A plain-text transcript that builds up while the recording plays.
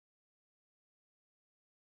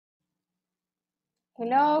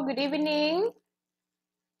Hello, good evening.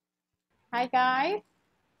 Hi, guys.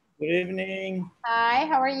 Good evening. Hi,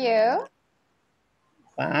 how are you?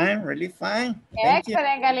 Fine, really fine. Thank you.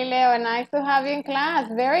 Excellent, Galileo. Nice to have you in class.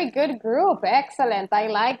 Very good group. Excellent. I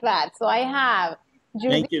like that. So I have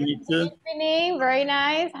Judith. Thank you, me too. Good evening. Very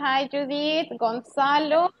nice. Hi, Judith.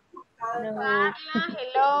 Gonzalo. Hello. Carla.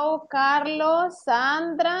 Hello, Carlos.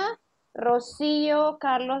 Sandra. Rocío.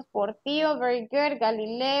 Carlos Portillo. Very good.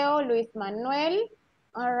 Galileo. Luis Manuel.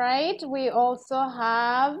 All right. We also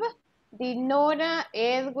have Dinora,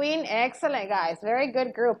 Edwin. Excellent, guys. Very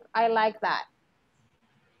good group. I like that.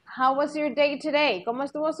 How was your day today? ¿Cómo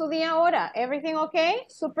estuvo su día ahora? Everything okay?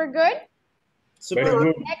 Super good? Super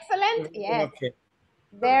Very good. Excellent? Yes. Okay.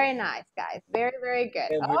 Very nice, guys. Very, very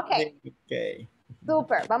good. Okay. Okay.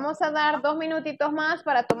 Super. Vamos a dar 2 minutitos más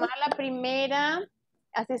para tomar la primera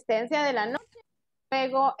asistencia de la noche.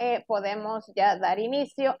 Luego podemos ya dar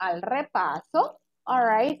inicio al repaso, all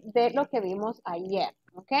right, de lo que vimos ayer,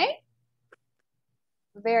 okay?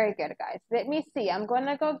 Very good, guys. Let me see. I'm going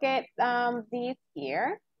to go get these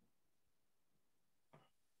here.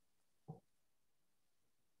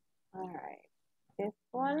 All right. This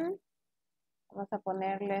one. Vamos a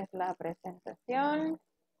ponerles la presentación.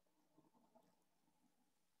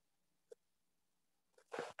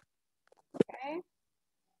 Okay.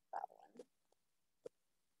 That one.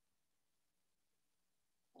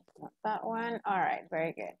 That's not that one. All right.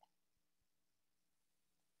 Very good.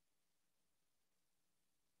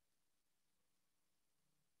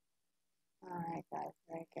 All right, guys.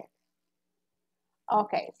 Very good.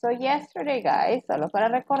 Okay, so yesterday, guys, solo para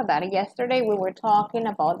recordar, yesterday we were talking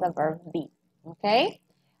about the verb be, okay?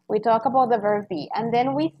 We talked about the verb be, and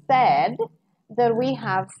then we said that we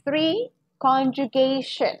have 3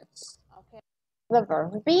 conjugations, okay? The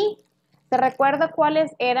verb be. ¿Se recuerda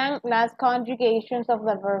cuáles eran las conjugations of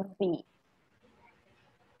the verb be?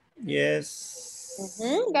 Yes.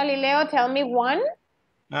 Galileo, tell me one.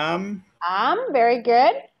 Very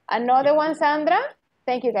good. Another one, Sandra?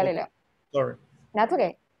 Thank you, Galileo. Sorry. That's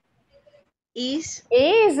okay. Is.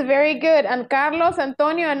 Is, very good. And Carlos,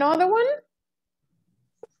 Antonio, another one?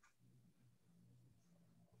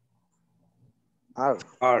 Are,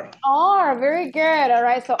 very good. All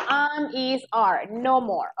right, so is, are, no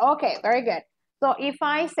more. Okay, very good. So if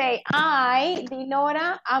I say I,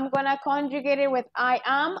 Dinora, I'm going to conjugate it with I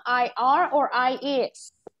am, I are, or I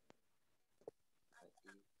is.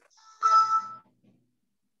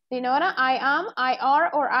 Dinora, I am, I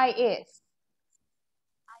are, or I is.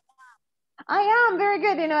 I am, very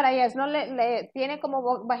good, Dinora, yes. No le tiene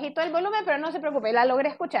como bajito el volumen, pero no se preocupe, la logré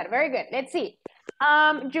escuchar. Very good. Let's see.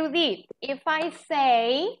 Judith, if I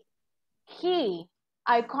say he,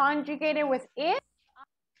 I conjugate it with is,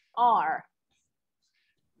 are.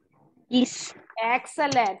 Is.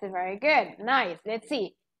 Excellent, very good, nice. Let's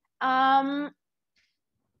see.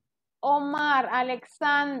 Omar,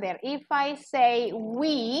 Alexander, if I say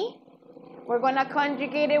we, we're gonna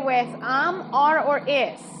conjugate it with are, or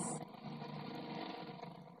is.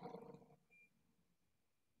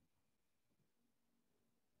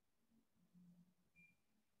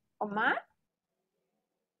 Omar?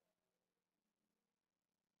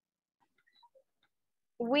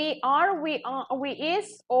 We are, we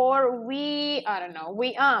is, or we, I don't know,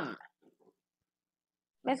 we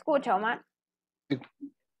 ¿Me escucha, Omar?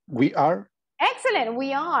 We are. Excellent,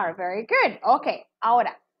 we are, very good. Okay,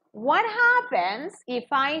 ahora, what happens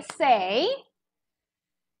if I say,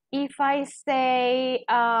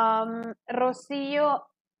 Rocío,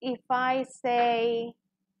 if I say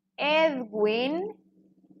Edwin,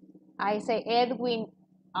 I say Edwin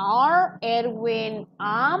are, Edwin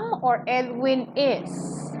or Edwin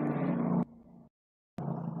is?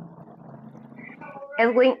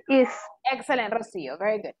 Edwin is. Excellent, Rocío,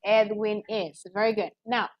 very good. Edwin is, very good.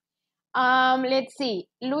 Now, let's see.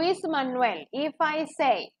 Luis Manuel, if I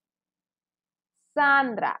say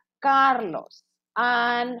Sandra, Carlos,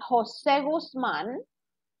 and Jose Guzman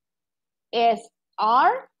is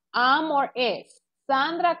are, or is?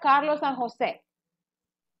 Sandra, Carlos, and Jose.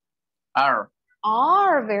 Are.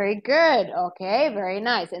 Are, very good. Okay, very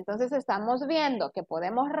nice. Entonces estamos viendo que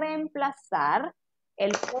podemos reemplazar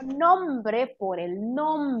el pronombre por el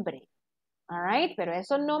nombre. All right, pero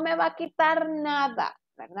eso no me va a quitar nada,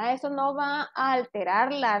 ¿verdad? Eso no va a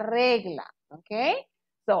alterar la regla, ¿ok?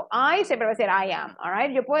 So, I siempre va a decir I am, all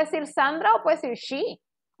right? Yo puedo decir Sandra o puedo decir she.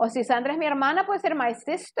 O si Sandra es mi hermana, puede ser my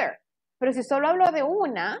sister. Pero si solo hablo de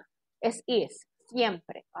una, es is,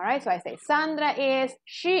 siempre, all right? So I say Sandra is,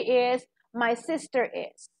 she is, my sister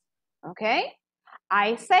is, okay?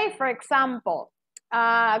 I say, for example,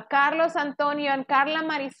 Carlos Antonio and Carla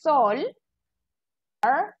Marisol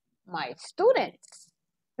are my students.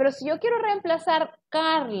 Pero si yo quiero reemplazar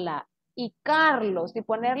Carla y Carlos y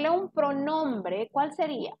ponerle un pronombre, ¿cuál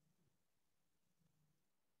sería?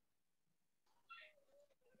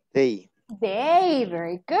 They. They,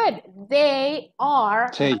 very good. They are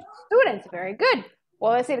They. my students, very good.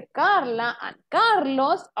 Puedo decir Carla and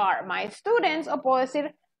Carlos are my students o puedo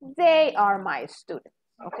decir they are my students.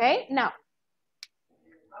 ¿Ok? Now,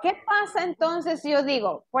 ¿qué pasa entonces si yo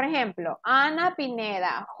digo, por ejemplo, Ana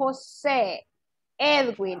Pineda, José,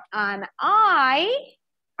 Edwin, and I,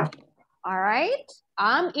 all right?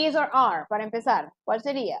 Am, is, or are, para empezar, ¿cuál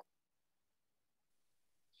sería?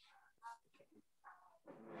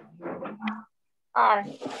 Are.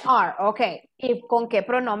 Are, ok. ¿Y con qué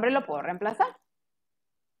pronombre lo puedo reemplazar?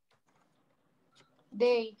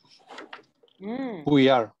 They.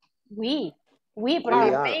 We are. We,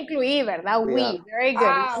 porque me incluí, ¿verdad? We, very good.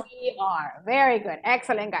 Are. We are, very good.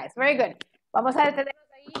 Excellent, guys, very good. Vamos a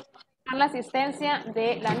detenernos ahí. La asistencia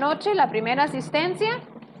de la noche, la primera asistencia.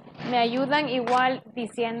 Me ayudan igual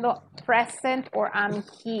diciendo present or I'm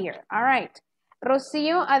here. All right.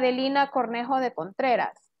 Rocío Adelina Cornejo de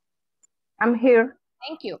Contreras. I'm here.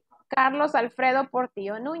 Thank you. Carlos Alfredo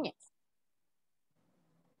Portillo Núñez.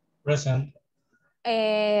 Present.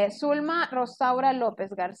 Zulma Rosaura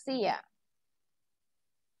López García.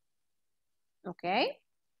 Ok.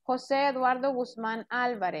 José Eduardo Guzmán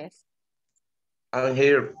Álvarez. I'm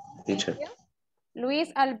here, teacher.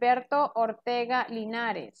 Luis Alberto Ortega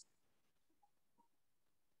Linares.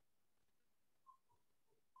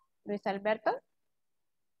 Luis Alberto.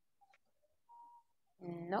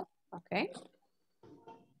 No. Ok.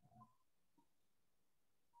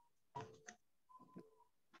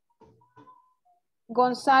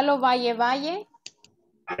 Gonzalo Valle Valle.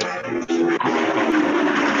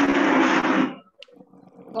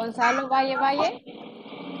 Gonzalo Valle Valle.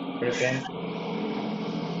 Present.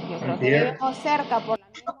 Yo creo I'm que here. vivimos cerca por la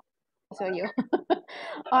misma. Soy yo.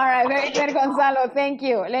 All right, very good, Gonzalo. Thank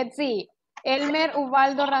you. Let's see. Elmer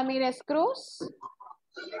Ubaldo Ramírez Cruz.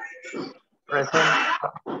 Present.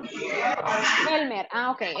 Elmer.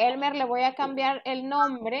 Ah, ok. Elmer le voy a cambiar el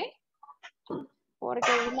nombre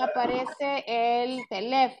porque ahí me aparece el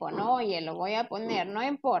teléfono. Oye, lo voy a poner. No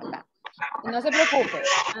importa. No se preocupe.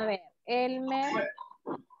 A ver. Elmer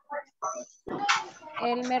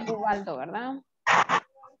Ubaldo, ¿verdad?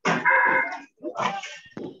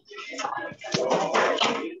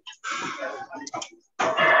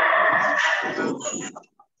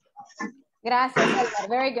 Gracias, Edgar.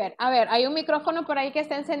 Very good. A ver, hay un micrófono por ahí que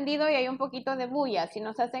está encendido y hay un poquito de bulla. Si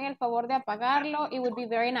nos hacen el favor de apagarlo, it would be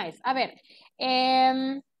very nice. A ver.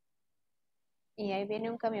 Y ahí viene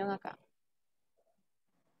un camión acá.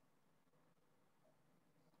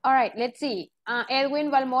 All right, let's see. Edwin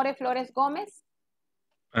Valmore Flores Gómez.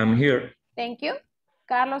 I'm here. Thank you.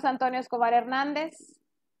 Carlos Antonio Escobar Hernández.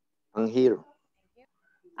 I'm here.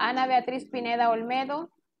 Ana Beatriz Pineda Olmedo.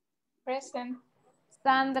 Present.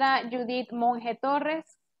 Sandra Judith Monge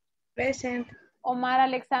Torres. Present. Omar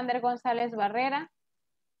Alexander González Barrera.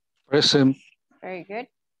 Present. Very good.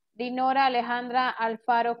 Dinora Alejandra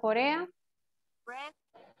Alfaro Corea.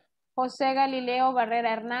 José Galileo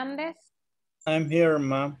Barrera Hernández. I'm here,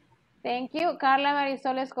 ma'am. Thank you. Carla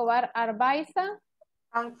Marisol Escobar Arbaiza.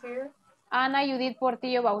 I'm here. Ana Judith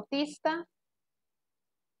Portillo Bautista.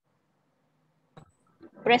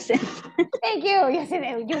 Present. Thank you. Ya sé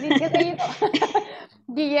de Judith, ¿qué soy yo?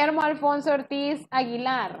 Guillermo Alfonso Ortiz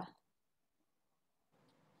Aguilar.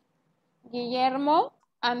 Guillermo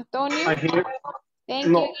Antonio. I'm here. Thank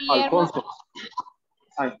No, you, Guillermo. Alfonso.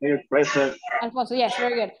 I'm here. Present. Alfonso, yes,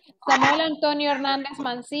 very good. Samuel Antonio Hernández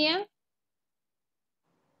Mancía.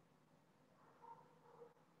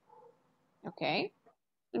 Okay.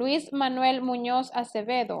 Luis Manuel Muñoz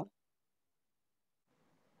Acevedo.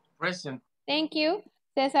 Present. Thank you.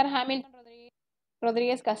 César Hamilton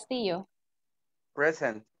Rodríguez Castillo.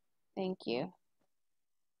 Present. Thank you.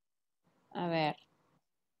 A ver.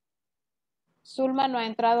 Zulma no ha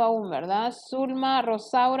entrado aún, ¿verdad? Zulma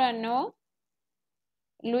Rosaura no.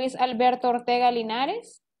 Luis Alberto Ortega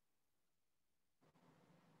Linares.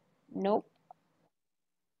 No.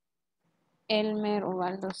 Elmer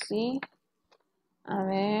Ubaldo sí. A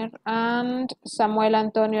ver. And Samuel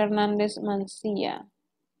Antonio Hernández Mancilla.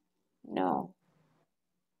 No.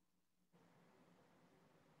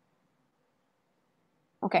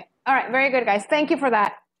 Okay. All right. Very good, guys. Thank you for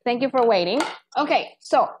that. Thank you for waiting. Okay.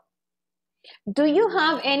 So, do you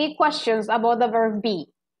have any questions about the verb be?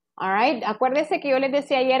 All right. Acuérdese que yo les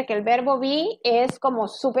decía ayer que el verbo be es como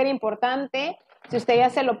súper importante. Si usted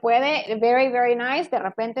ya se lo puede, very, very nice. De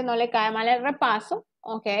repente no le cae mal el repaso.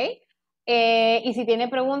 Okay. Y si tiene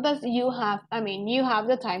preguntas, you have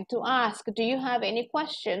the time to ask. Do you have any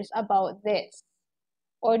questions about this?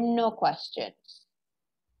 Or no questions?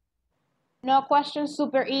 No questions,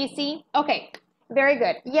 super easy. Okay, very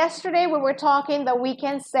good. Yesterday we were talking that we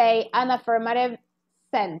can say an affirmative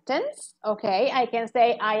sentence. Okay, I can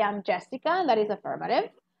say I am Jessica, and that is affirmative.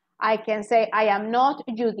 I can say I am not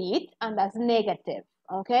Judith, and that's negative.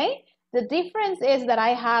 Okay, the difference is that I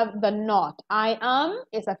have the not. I am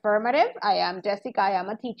is affirmative. I am Jessica, I am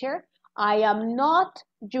a teacher. I am not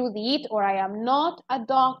Judith, or I am not a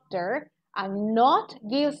doctor. And not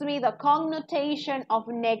gives me the connotation of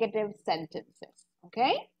negative sentences.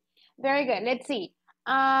 Okay, very good. Let's see.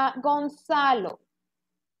 Gonzalo,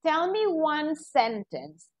 tell me one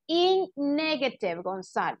sentence in negative,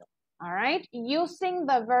 Gonzalo. All right, using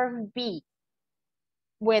the verb be.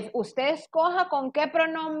 With usted escoja con qué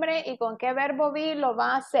pronombre y con qué verbo be lo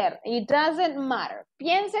va a hacer. It doesn't matter.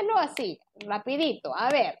 Piénselo así, rapidito. A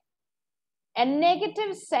ver. A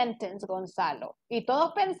negative sentence, Gonzalo. Y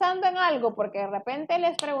todos pensando en algo, porque de repente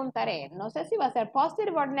les preguntaré. No sé si va a ser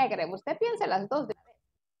positive o negative. Usted piense las dos de una vez.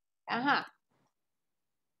 Ajá.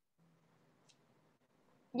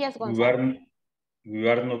 Yes, Gonzalo. We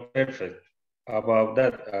are not perfect about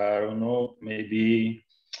that. I don't know, maybe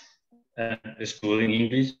studying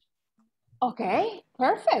English. Okay,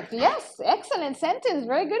 perfect. Yes, excellent sentence.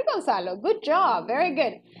 Very good, Gonzalo. Good job. Very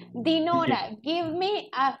good. Dinora, give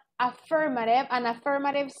me an affirmative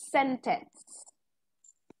sentence.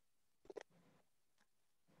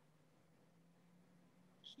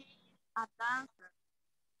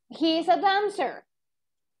 He is a dancer.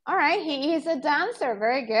 All right, he is a dancer.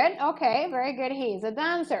 Very good. Okay, very good. He is a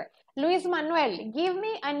dancer. Luis Manuel, give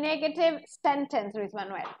me a negative sentence, Luis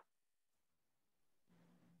Manuel.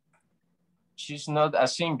 She's not a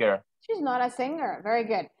singer. She's not a singer. Very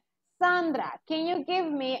good. Sandra, can you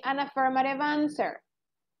give me an affirmative answer?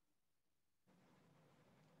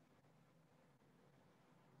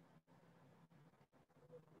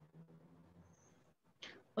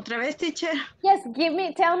 Otra vez, teacher. Yes,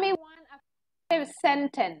 tell me one affirmative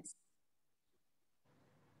sentence.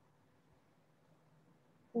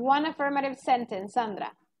 One affirmative sentence,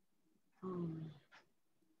 Sandra.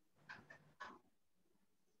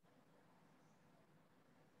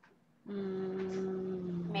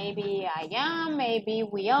 Maybe I am, maybe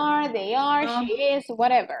we are, they are, she is,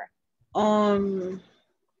 whatever. I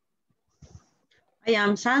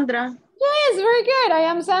am Sandra. Yes, very good. I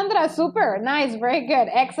am Sandra. Super. Nice. Very good.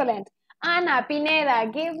 Excellent. Ana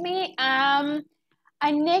Pineda, give me a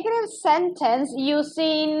negative sentence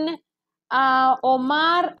using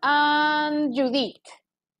Omar and Judith.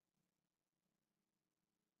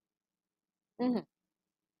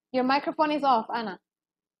 Your microphone is off, Ana.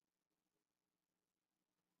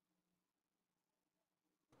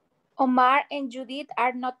 Omar and Judith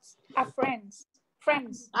are not friends.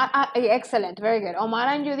 Excellent, very good. Omar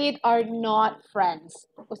and Judith are not friends.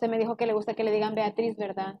 Usted me dijo que le gusta que le digan Beatriz,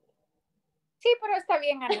 ¿verdad? Sí, pero está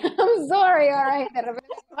bien, Ana. I'm sorry, all right. De repente...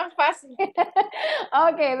 Más fácil.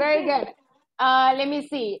 Okay, very good. Let me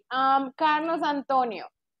see. Carlos Antonio,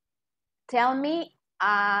 tell me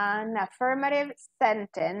an affirmative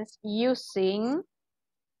sentence using,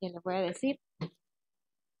 ¿qué le voy a decir?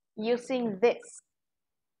 Using this.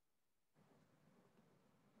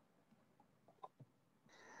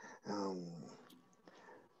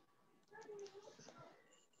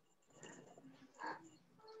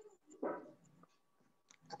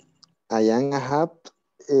 I am have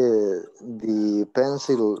the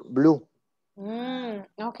pencil blue.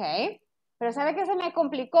 Ok. Pero ¿sabe qué se me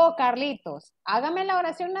complicó, Carlitos? Hágame la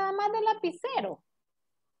oración nada más del lapicero.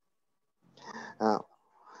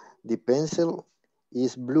 The pencil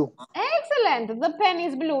is blue. Excellent. The pen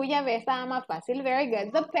is blue. Ya ves, estaba más fácil. Very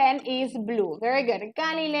good. The pen is blue. Very good.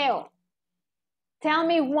 Galileo, tell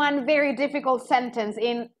me one very difficult sentence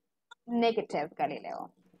in negative,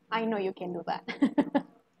 Galileo. I know you can do that.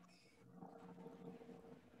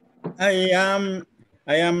 I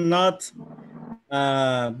am not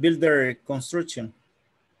builder construction.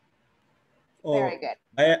 Very good.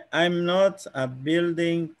 I'm not a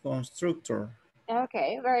building constructor.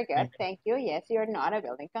 Okay, very good. Thank you. Yes, you're not a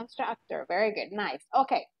building constructor. Very good. Nice.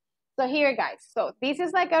 Okay. So here, guys. So this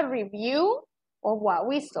is like a review of what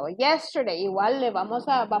we saw yesterday. Igual le vamos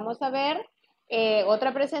a ver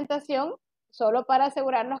otra presentación solo para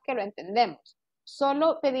asegurarnos que lo entendemos.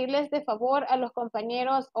 Solo pedirles de favor a los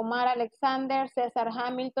compañeros Omar Alexander, César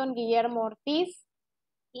Hamilton, Guillermo Ortiz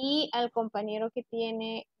y al compañero que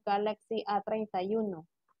tiene Galaxy A31.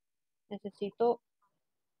 Necesito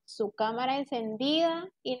su cámara encendida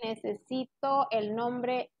y necesito el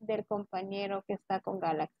nombre del compañero que está con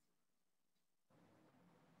Galaxy.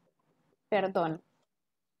 Perdón.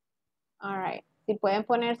 All right. Si pueden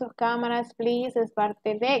poner sus cámaras, please, es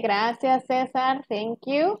parte de. Gracias, César. Thank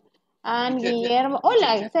you. And Guillermo.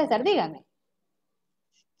 Hola, César, dígame.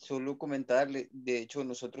 Solo comentarle, de hecho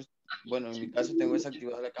nosotros, bueno, en mi caso tengo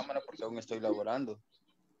desactivada la cámara porque aún estoy laborando.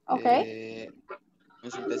 Ok.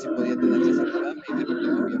 Consulté si podía tenerla desactivada, me dijeron que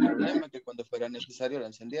no había problema, que cuando fuera necesario la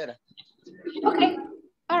encendiera. Ok,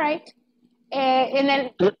 all right.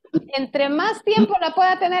 Entre más tiempo la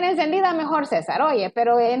pueda tener encendida, mejor, César. Oye,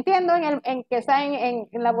 pero entiendo en que está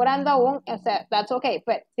laborando aún, o sea, that's okay.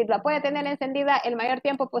 Pero si la puede tener encendida el mayor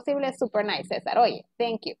tiempo posible, es super nice, César. Oye,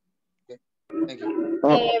 thank you.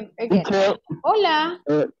 Okay. Thank you. Hola.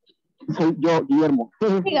 Soy yo, Guillermo.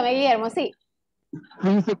 Dígame, Guillermo, sí.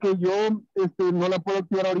 Fíjense que yo no la puedo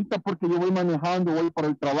activar ahorita porque yo voy manejando, voy para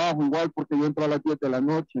el trabajo igual, porque yo entro a las 10 de la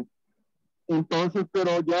noche. Entonces,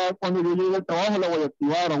 pero ya cuando yo llegue al trabajo la voy a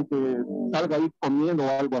activar, aunque salga ahí comiendo o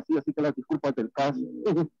algo así que las disculpas del caso.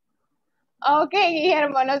 Ok,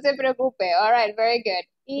 Guillermo, no se preocupe. All right, very good.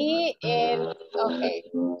 Y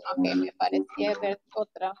me parecía ver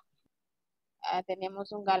otra.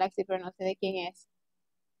 Tenemos un Galaxy, pero no sé de quién es.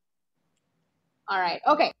 All right,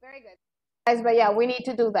 okay, very good. Guys, but yeah, we need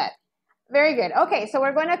to do that. Very good. Okay, so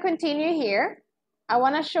we're going to continue here. I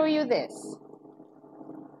want to show you this.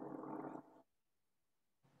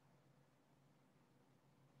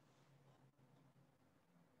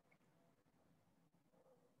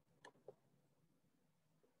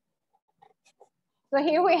 So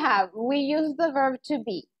here we use the verb to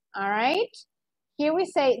be, all right? Here we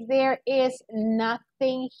say there is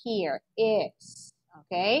nothing here, is,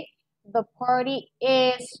 okay? The party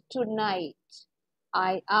is tonight.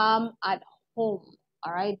 I am at home,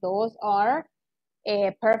 all right? Those are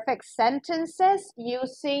perfect sentences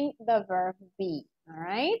using the verb be, all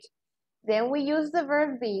right? Then we use the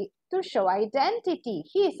verb be to show identity.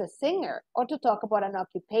 He is a singer, or to talk about an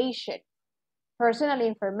occupation. Personal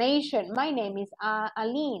information. My name is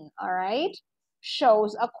Aline, all right?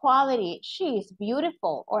 Shows a quality. She is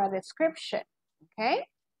beautiful, or a description, okay?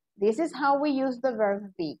 This is how we use the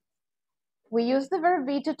verb be. We use the verb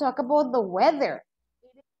be to talk about the weather.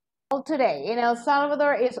 Today in El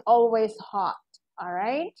Salvador is always hot, all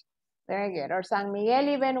right? Very good. Or San Miguel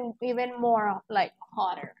even more like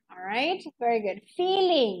hotter, all right? Very good.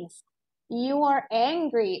 Feelings. You are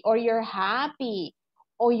angry or you're happy.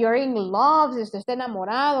 O you're in love, si usted está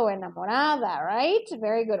enamorado o enamorada, right?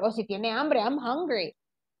 Very good. O si tiene hambre, I'm hungry.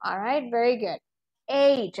 All right, very good.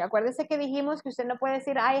 Age, acuérdese que dijimos que usted no puede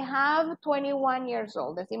decir I have 21 years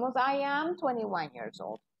old. Decimos I am 21 years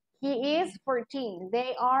old. He is 14.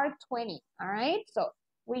 They are 20. All right, so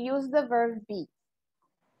we use the verb be.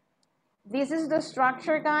 This is the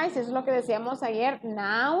structure, guys. Es lo que decíamos ayer.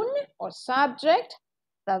 Noun or subject.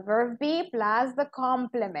 The verb be plus the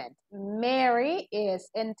complement. Mary is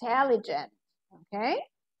intelligent. Okay?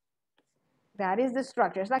 That is the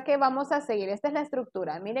structure. Es la que vamos a seguir. Esta es la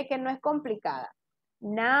estructura. Mire que no es complicada.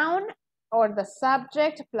 Noun or the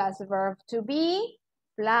subject plus verb to be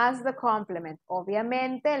plus the complement.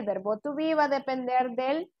 Obviamente el verbo to be va a depender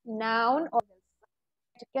del noun o del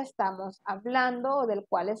subject que estamos hablando o del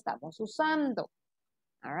cual estamos usando.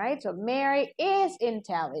 All right? So Mary is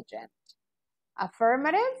intelligent.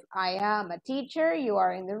 Affirmative, I am a teacher, you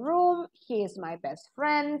are in the room, he is my best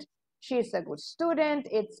friend, she's a good student,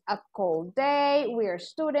 it's a cold day, we are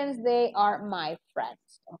students, they are my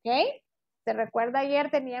friends, okay? ¿Se recuerda ayer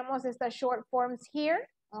teníamos estas short forms here,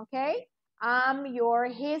 okay? I'm, your,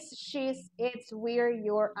 his, she's, it's, we're,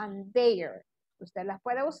 your, and their. Usted las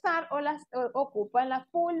puede usar o las ocupa en la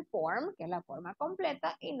full form, que es la forma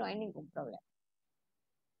completa, y no hay ningún problema.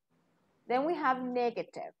 Then we have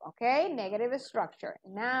negative, okay? Negative structure.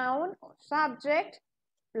 Noun or subject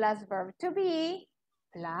plus verb to be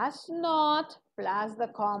plus not plus the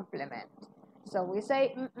complement. So we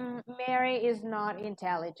say Mary is not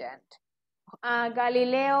intelligent.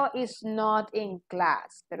 Galileo is not in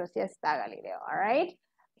class. Pero sí está Galileo, all right?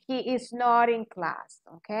 He is not in class,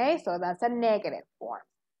 okay? So that's a negative form.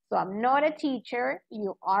 So I'm not a teacher.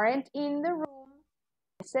 You aren't in the room.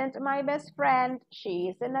 Isn't my best friend, she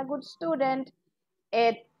isn't a good student,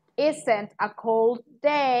 it isn't a cold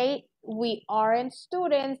day, we aren't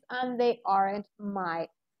students, and they aren't my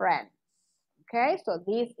friends. Okay, so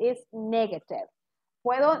this is negative.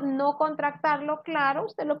 Puedo no contractarlo, claro,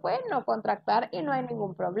 usted lo puede no contractar y no hay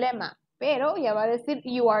ningún problema, pero ya va a decir,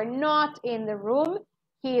 you are not in the room,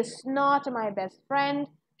 he is not my best friend,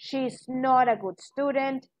 she's not a good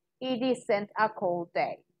student, it isn't a cold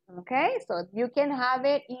day. Okay, so you can have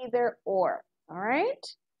it either or, all right?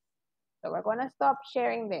 So we're going to stop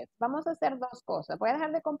sharing this. Vamos a hacer dos cosas. Voy a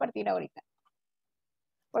dejar de compartir ahorita.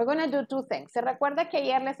 We're going to do two things. Se recuerda que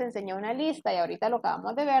ayer les enseñé una lista y ahorita lo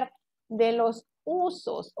acabamos de ver de los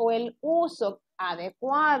usos o el uso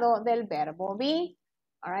adecuado del verbo be.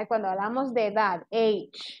 All right, cuando hablamos de edad,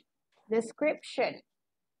 age, description,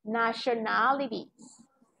 nationalities,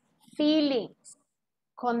 feelings,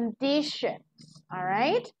 conditions. All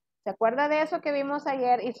right. ¿Se acuerda de eso que vimos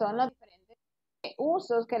ayer? Y son los diferentes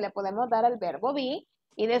usos que le podemos dar al verbo be.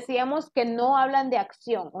 Y decíamos que no hablan de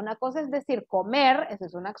acción. Una cosa es decir comer, esa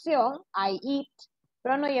es una acción, I eat,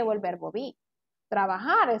 pero no llevo el verbo be.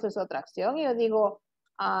 Trabajar, eso es otra acción. Y yo digo,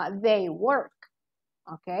 they work,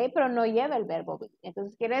 ¿ok? Pero no lleva el verbo be.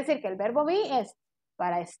 Entonces quiere decir que el verbo be es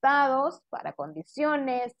para estados, para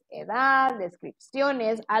condiciones, edad,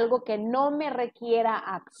 descripciones, algo que no me requiera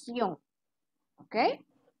acción, ¿ok?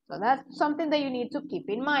 So that's something that you need to keep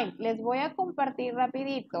in mind. Les voy a compartir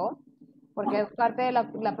rapidito, porque es parte de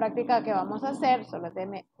la práctica que vamos a hacer. Solo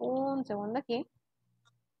denme un segundo aquí.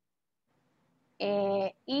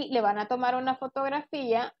 Y le van a tomar una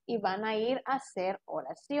fotografía y van a ir a hacer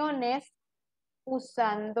oraciones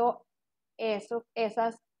usando esos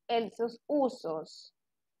usos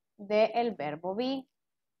del verbo be.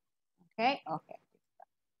 Okay,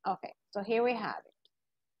 so here we have it.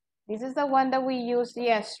 This is the one that we used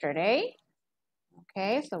yesterday.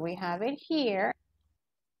 Okay, so we have it here.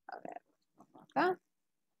 A ver, acá.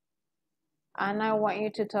 And I want you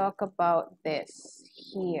to talk about this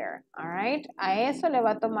here, all right? A eso le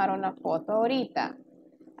va a tomar una foto ahorita.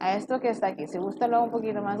 A esto que está aquí. Si gusta lo hago un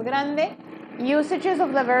poquito más grande. Usages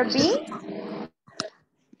of the verb be.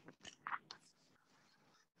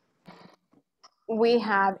 We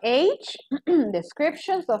have age,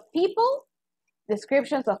 descriptions of people,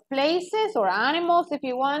 descriptions of places or animals if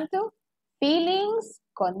you want to, feelings,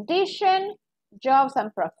 condition, jobs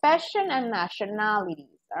and profession, and nationalities.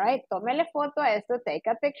 All right, tómele foto a esto, take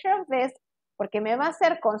a picture of this, porque me va a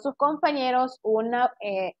hacer con sus compañeros una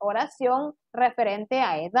oración referente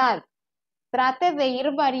a edad. Trate de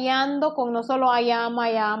ir variando con no solo I am.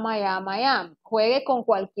 Juegue con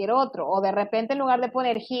cualquier otro. O de repente en lugar de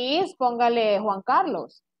poner his, póngale Juan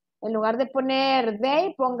Carlos. En lugar de poner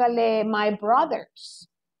they, póngale my brothers.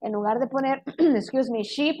 En lugar de poner, excuse me,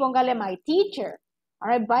 she, póngale my teacher. All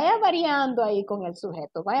right, vaya variando ahí con el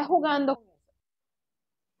sujeto. Vaya jugando.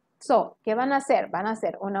 So, ¿qué van a hacer? Van a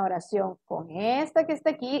hacer una oración con esta que está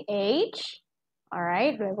aquí, age. All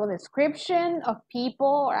right, luego description of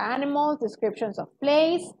people or animals, descriptions of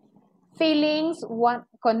place, feelings,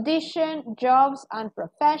 condition, jobs and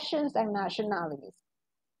professions and nationalities.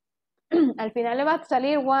 Al final le va a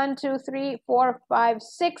salir 1, 2, 3, 4, 5,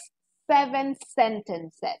 6, 7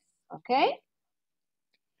 sentences, ¿ok?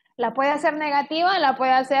 La puede hacer negativa, la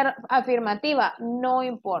puede hacer afirmativa, no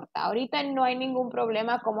importa. Ahorita no hay ningún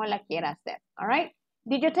problema como la quiera hacer, all right?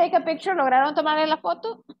 Did you take a picture? ¿Lograron tomarle la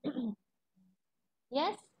foto?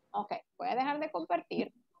 Yes? Ok, voy a dejar de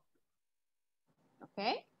compartir.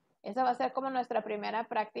 Ok, esa va a ser como nuestra primera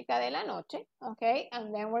práctica de la noche. Ok,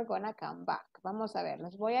 and then we're gonna come back. Vamos a ver,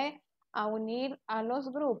 los voy a unir a los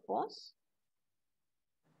grupos.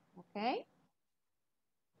 Ok,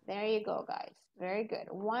 there you go, guys. Very good.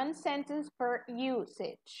 One sentence per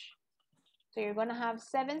usage. So you're gonna have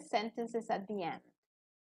 7 sentences at the end.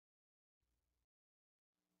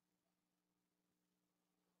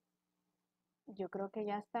 Yo creo que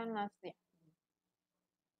ya están las...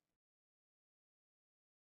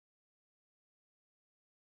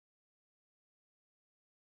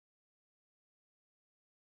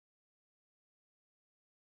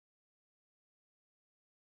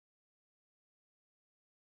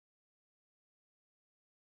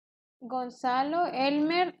 Gonzalo,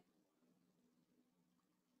 Elmer,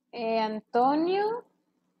 Antonio.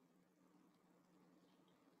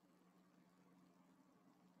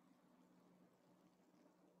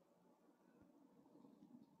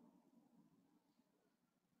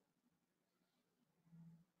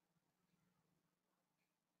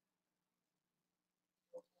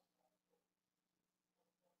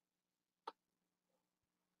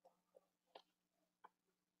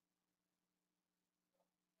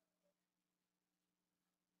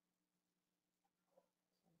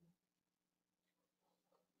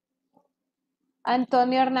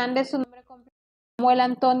 Antonio Hernández, su nombre completo. Samuel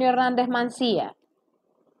Antonio Hernández Mancía.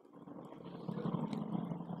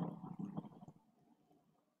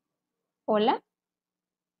 Hola.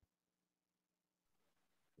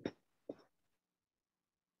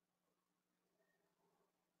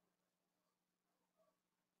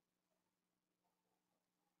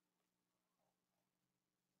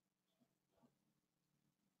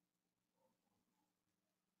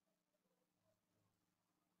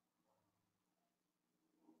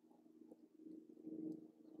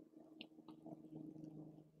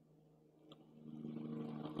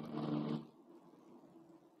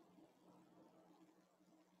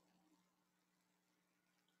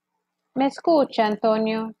 ¿Me escucha,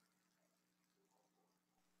 Antonio?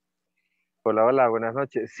 Hola, hola, buenas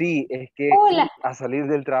noches. Sí, es que Hola. a salir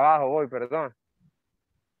del trabajo voy, perdón.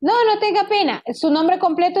 No, no tenga pena. Su nombre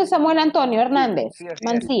completo es Samuel Antonio Hernández Sí, así es.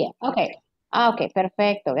 Mancía. Ok. Ah, ok,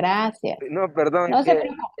 perfecto. Gracias. No, perdón, No se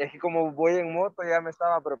preocupe. es que como voy en moto ya me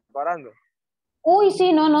estaba preparando. Uy,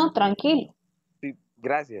 sí, no, no, tranquilo. Sí,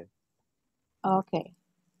 gracias. Ok.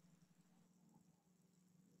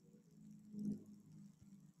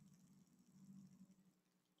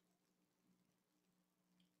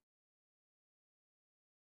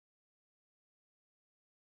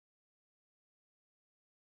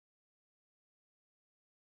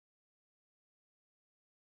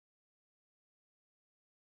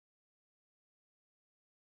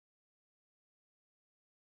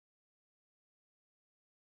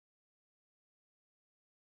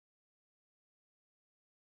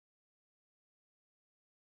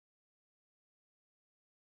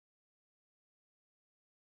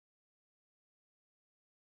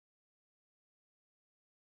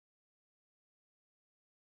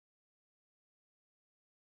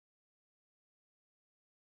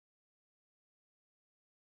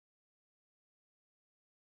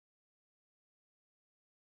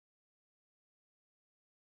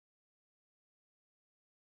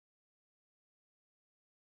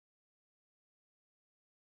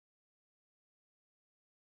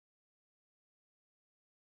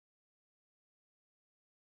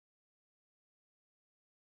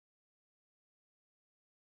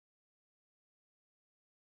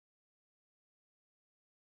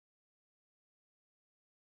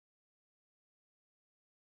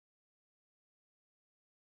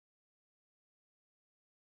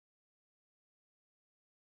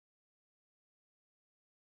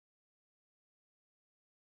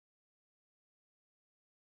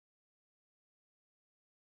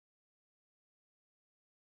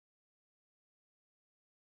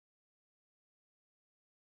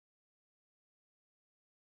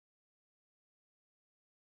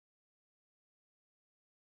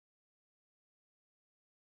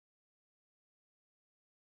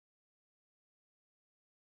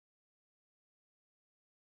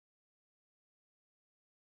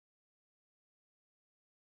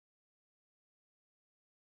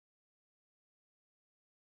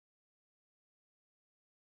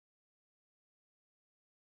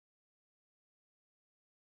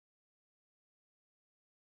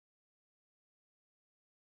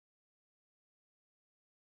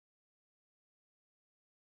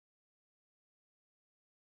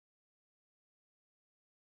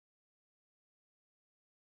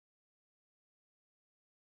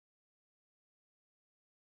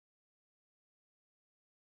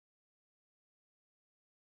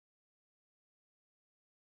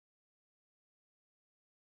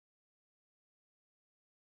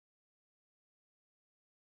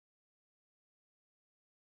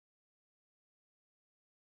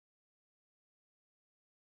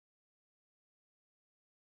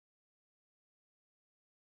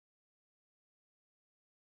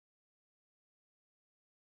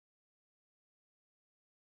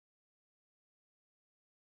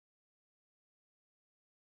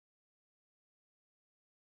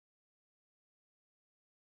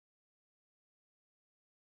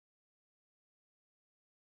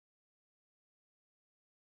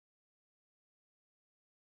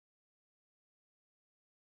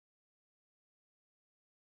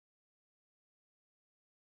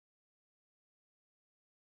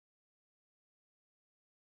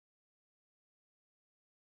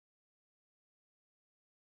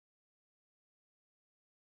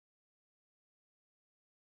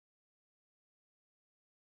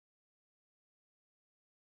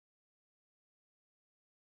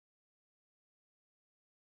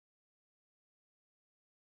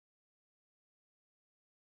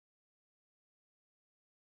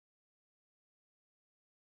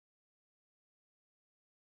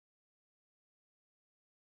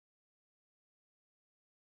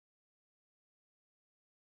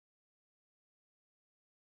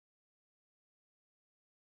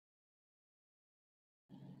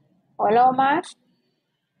 Hola, Omar.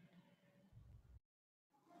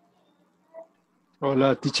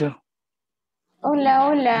 Hola, teacher. Hola,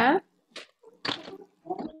 hola.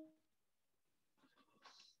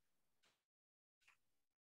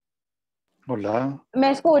 Hola. ¿Me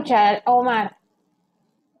escucha, Omar?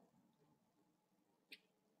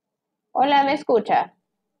 Hola, ¿me escucha?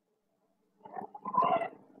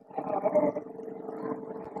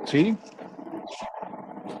 ¿Sí?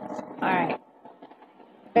 All right.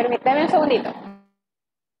 Permítame un segundito.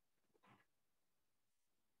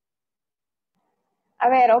 A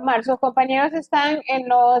ver. ver, Omar, sus compañeros están en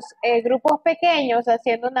los grupos pequeños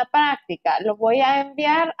haciendo una práctica. Los voy a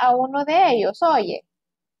enviar a uno de ellos, oye.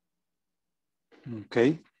 Ok.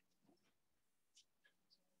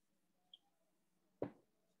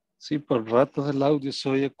 Sí, por ratos el audio se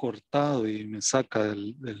oye cortado y me saca de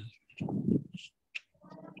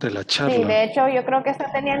la Sí, charla. de hecho, yo creo que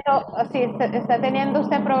está teniendo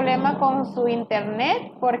usted problema con su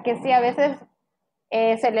internet, porque sí, a veces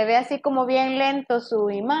se le ve así como bien lento su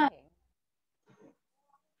imagen.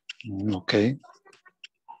 Ok.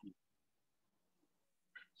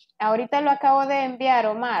 Ahorita lo acabo de enviar,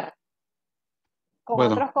 Omar, con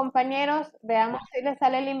Bueno, otros compañeros. Veamos si le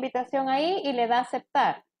sale la invitación ahí y le da a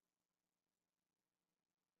aceptar.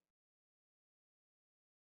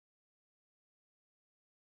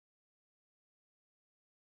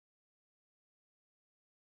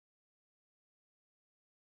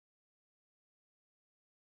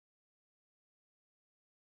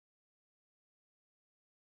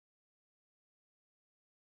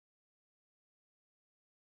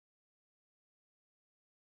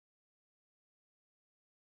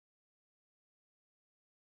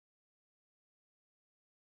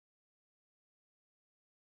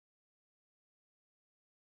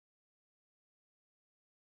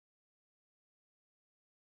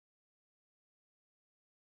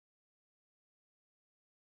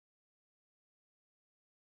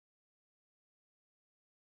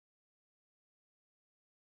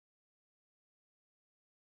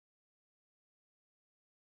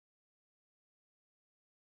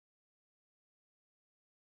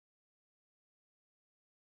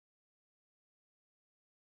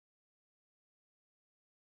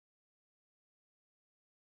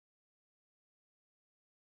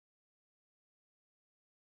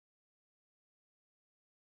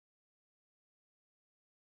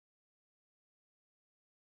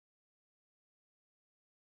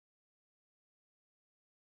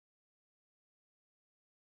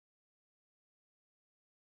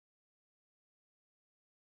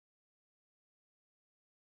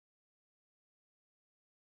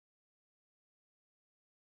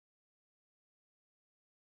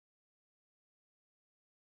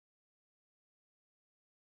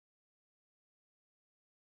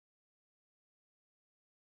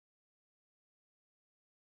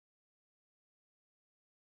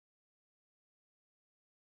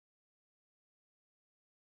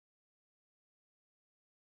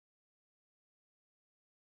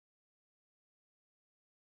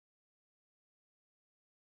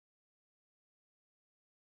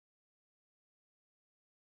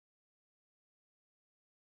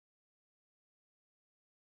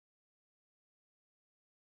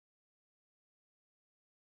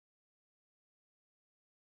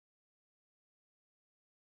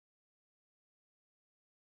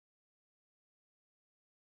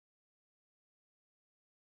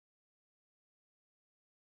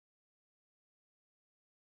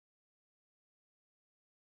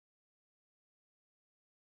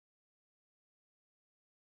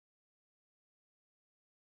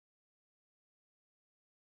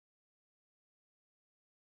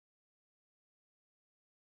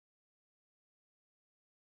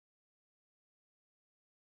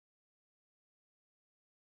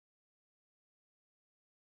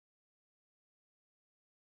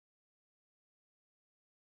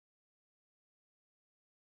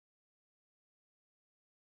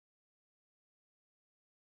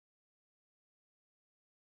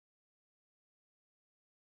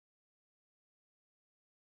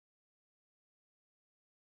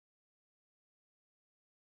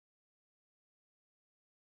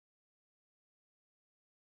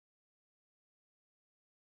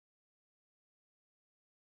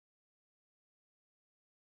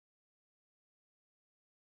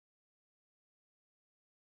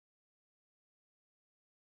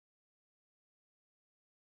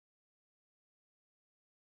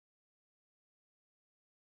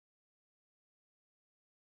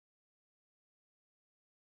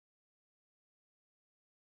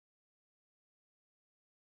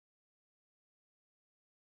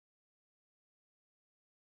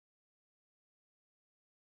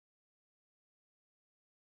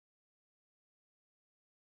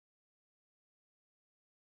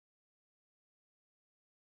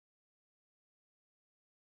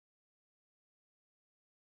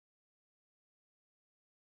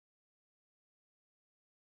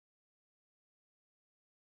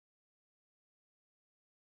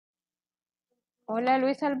 Hola,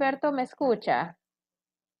 Luis Alberto, ¿me escucha?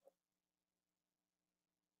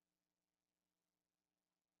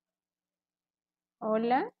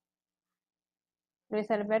 Hola,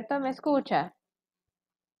 Luis Alberto, ¿me escucha?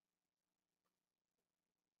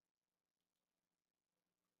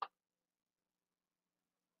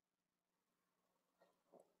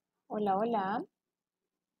 Hola, hola.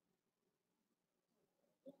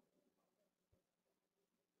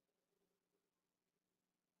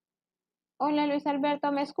 Hola, Luis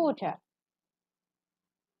Alberto, ¿me escucha?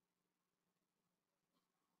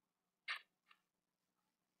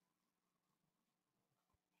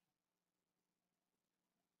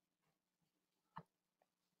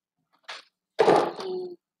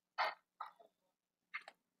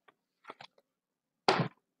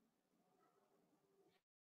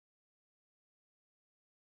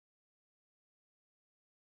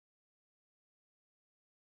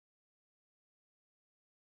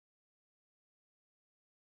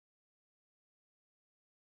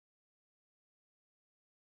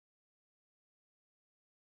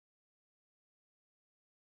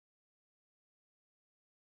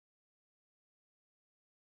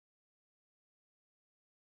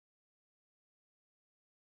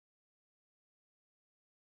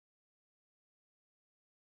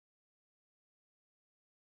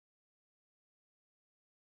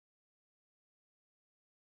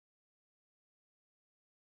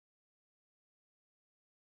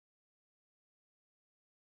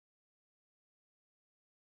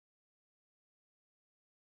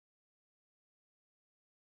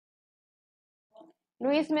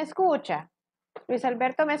 Luis, ¿me escucha? Luis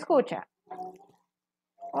Alberto, ¿me escucha?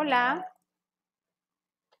 Hola.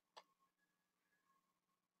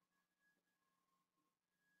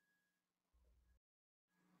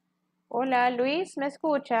 Hola, Luis, ¿me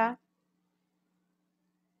escucha?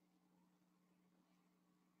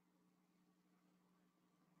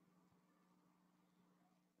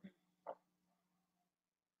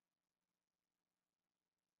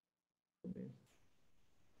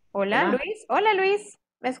 Hola, Hola. Luis. Hola, Luis,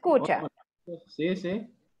 ¿me escucha? Sí,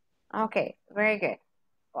 sí. Ok, very good.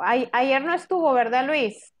 Ayer no estuvo, ¿verdad,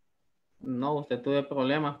 Luis? No, usted tuve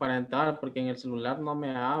problemas para entrar porque en el celular no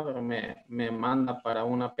me abre, me manda para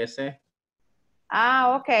una PC.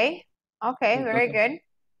 Ah, ok. Ok, very good.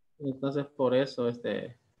 Entonces por eso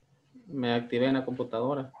me activé en la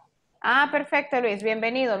computadora. Ah, perfecto, Luis.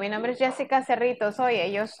 Bienvenido. Mi nombre es Jessica Cerritos.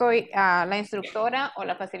 Oye, yo soy la instructora o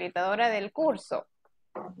la facilitadora del curso.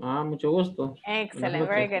 Ah, mucho gusto. Buenas Excellent,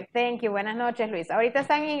 very noches. good. Thank you. Buenas noches, Luis. Ahorita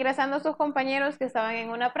están ingresando sus compañeros que estaban en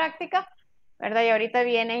una práctica, ¿verdad? Y ahorita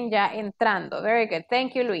vienen ya entrando. Very good.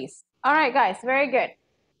 Thank you, Luis. All right, guys. Very good.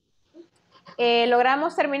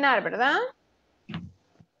 Logramos terminar, ¿verdad?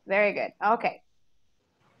 Very good. Okay.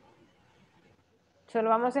 Solo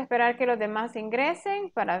vamos a esperar que los demás ingresen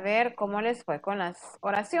para ver cómo les fue con las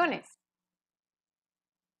oraciones.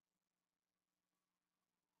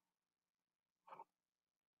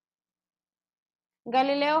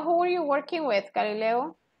 Galileo, who are you working with,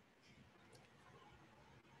 Galileo?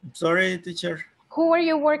 Sorry, teacher. Who are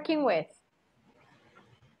you working with?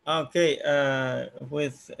 Okay,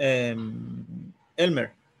 with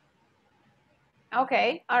Elmer.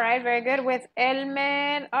 Okay, all right, very good. With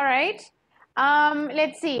Elmer, all right.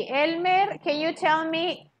 Let's see, Elmer, can you tell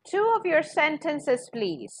me 2 of your sentences,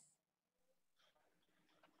 please?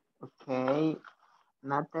 Okay,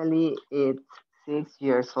 Natalie is 6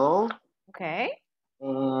 years old. Okay.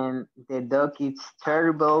 And the dog is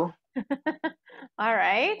terrible. All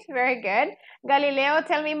right, very good. Galileo,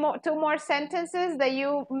 tell me 2 more sentences that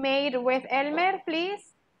you made with Elmer,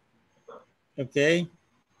 please. Okay.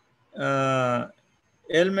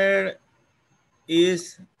 Elmer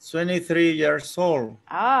is 23 years old.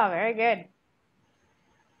 Ah, very good.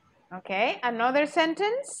 Okay, another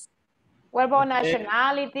sentence? What about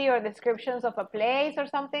nationality or descriptions of a place or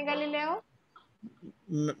something, Galileo?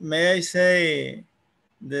 May I say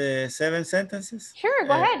the 7 sentences? Sure,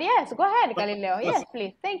 go ahead. Yes, go ahead, Galileo. Yes,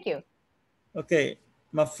 please. Thank you. Okay.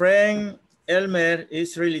 My friend Elmer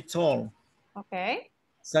is really tall. Okay.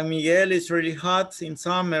 San Miguel is really hot in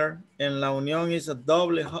summer, and La Unión is a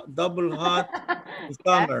double hot in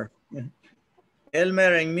summer.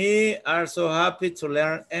 Elmer and me are so happy to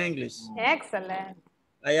learn English. Excellent.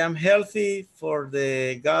 I am healthy for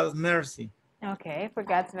the God's mercy. Okay, for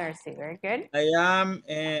God's mercy. Very good. I am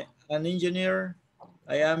an engineer.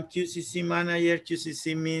 I am QCC manager.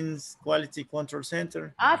 QCC means Quality Control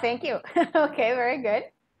Center. Ah, thank you. Okay, very good.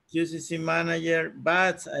 QCC manager,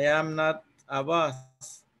 but I am not a boss.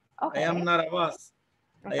 Okay. I am not a boss.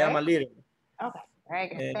 Okay. I am a leader. Okay, very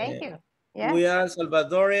good. Thank you. Yes. We are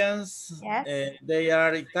Salvadorians. Yes. They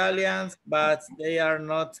are Italians, but they are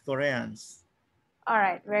not Koreans. All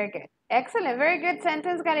right, very good. Excellent. Very good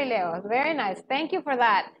sentence, Galileo. Very nice. Thank you for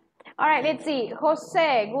that. All right, let's see.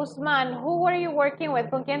 Jose Guzman, who were you working with?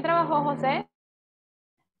 ¿Con quién trabajó, Jose?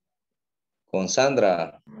 Con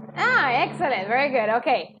Sandra. Ah, excellent. Very good.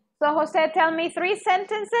 Okay. So Jose, tell me 3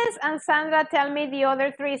 sentences, and Sandra, tell me the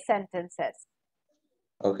other 3 sentences.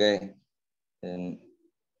 Okay.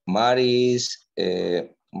 Maris,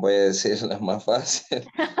 voy a decir las más fácil.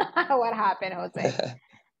 What happened, Jose?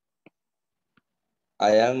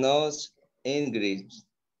 I am not English.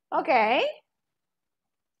 Okay.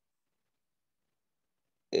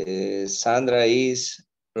 Sandra is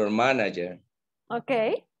your manager.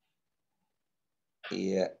 Okay.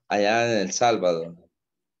 Y I am in El Salvador.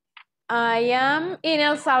 I am in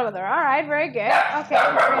El Salvador. All right, very good. Okay,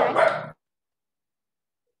 very nice.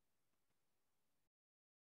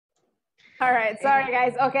 All right, sorry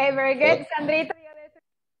guys. Okay, very good. Sandrita, the other 3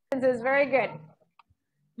 sentences, very good.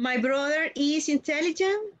 My brother is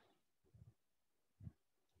intelligent.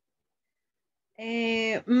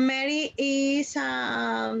 Mary is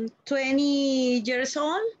 20 years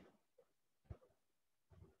old.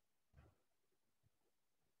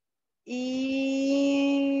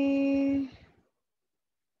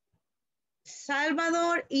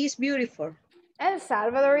 Salvador is beautiful. El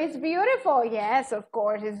Salvador is beautiful. Yes, of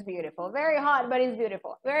course, it's beautiful. Very hot, but it's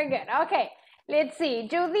beautiful. Very good. Okay, let's see.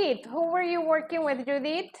 Judith, who were you working with,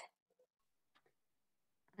 Judith?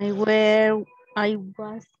 I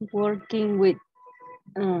was working with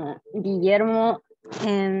Guillermo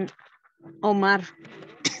and Omar.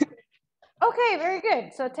 Okay, very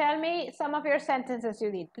good. So tell me some of your sentences,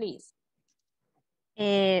 Judith, please.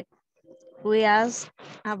 We asked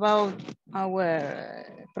about our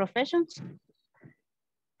professions.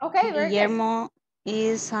 Okay, very Guillermo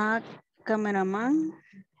is a cameraman.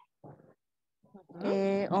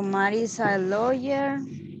 Omar is a lawyer,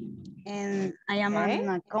 and I am an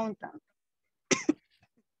accountant.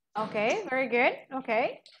 Okay, very good.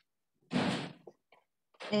 Okay.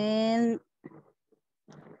 And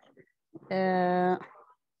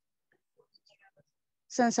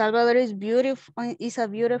San Salvador is beautiful. Is a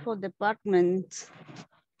beautiful department.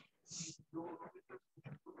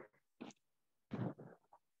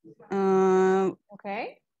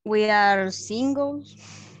 Okay. We are single.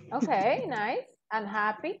 Okay, nice. I'm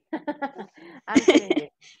happy. I'm feeling good.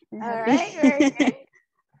 All right, very good.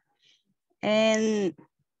 And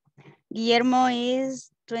Guillermo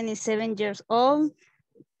is 27 years old.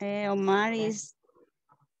 Omar is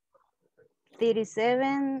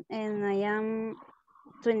 37, and I am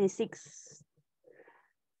 26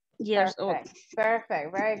 years old.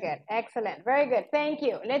 Perfect. Very good. Excellent. Very good. Thank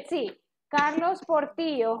you. Let's see. Carlos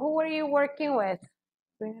Portillo, who were you working with?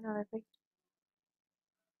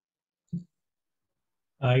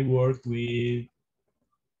 I worked with,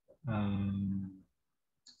 I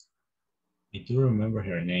do remember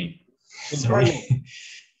her name. Sorry.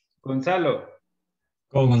 Gonzalo.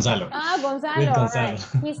 Oh, Gonzalo. Ah, Gonzalo. With All Gonzalo. right.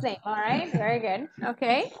 His name. All right. Very good.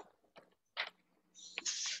 Okay.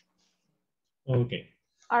 Okay.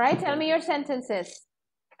 All right. Tell me your sentences.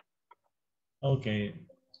 Okay.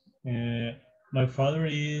 My father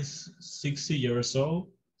is 60 years old.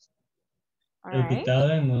 All El right.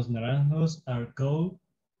 picado en los naranjos are cold.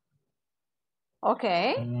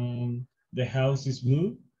 Okay. The house is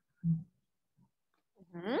blue.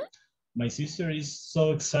 Mm-hmm. My sister is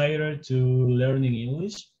so excited to learning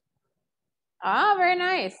English. Ah, very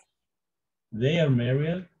nice. They are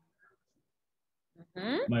married.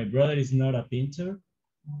 Mm-hmm. My brother is not a painter.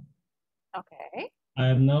 Okay. I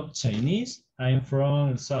am not Chinese. I am from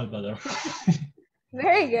El Salvador.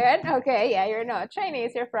 Very good. Okay. Yeah, you're not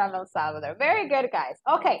Chinese. You're from El Salvador. Very good, guys.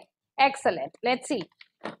 Okay. Excellent. Let's see.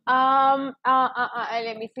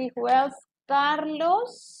 Let me see who else.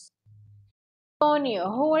 Carlos. Antonio,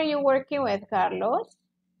 who are you working with, Carlos?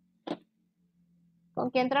 ¿Con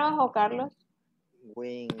quién trabajó, Carlos?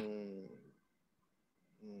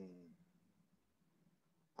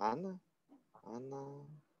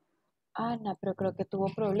 Ana, pero creo que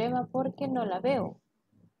tuvo problema porque no la veo.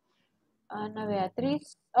 Ana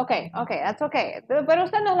Beatriz. Okay, that's okay. Pero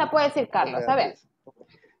usted nos la puede decir, Carlos. A ver.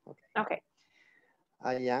 Okay.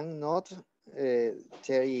 I am not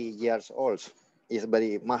 30 years old. It's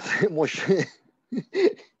very much.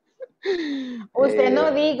 Usted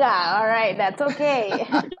no diga. All right, that's okay.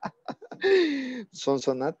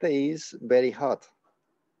 Sonsonate is very hot.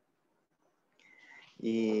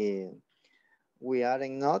 We are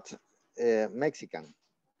not Mexican.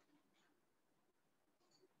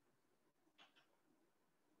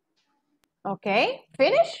 Okay,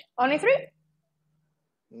 finish? Only 3?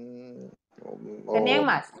 ¿Tenían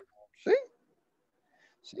más? Sí.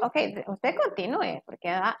 Ok, usted continúe, porque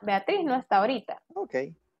Beatriz no está ahorita. Ok.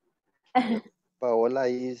 Paola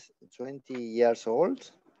is 20 years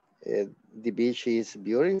old. The beach is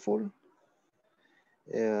beautiful.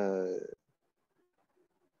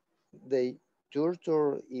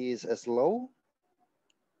 turtle is slow.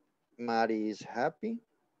 Mary is happy.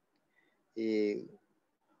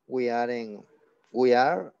 We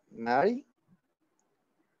are Mary.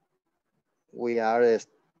 We are a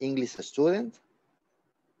English student.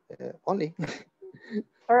 Only.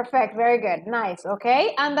 Perfect, very good, nice,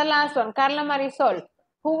 okay? And the last one, Carla Marisol.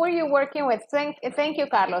 Who were you working with? Thank you,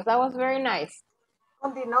 Carlos, that was very nice.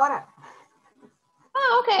 Con Dinora.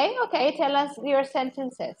 Oh, okay, tell us your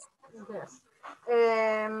sentences. Yes.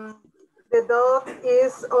 The dog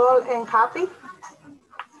is all and happy.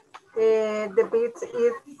 The beach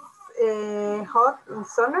is hot in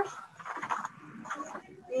summer.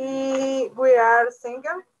 We are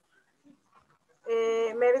single.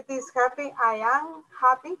 Meredith is happy. I am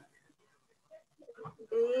happy.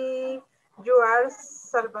 You are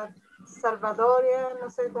Salvadorian, no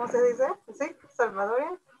sé cómo se dice. Sí,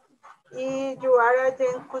 Salvadorian. You are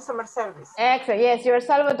agent customer service. Excellent. Yes, you're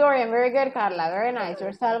Salvadorian. Very good, Carla. Very nice.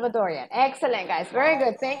 You're Salvadorian. Excellent, guys. Very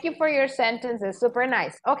good. Thank you for your sentences. Super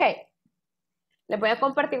nice. Okay. Les voy a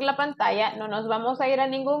compartir la pantalla. No nos vamos a ir a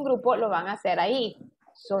ningún grupo. Lo van a hacer ahí.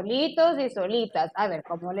 Solitos y solitas. A ver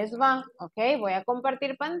cómo les va. Ok. Voy a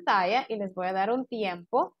compartir pantalla y les voy a dar un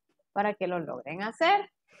tiempo para que lo logren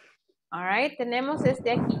hacer. All right. Tenemos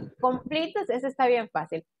este aquí. Completas. Este está bien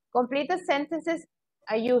fácil. Complete sentences.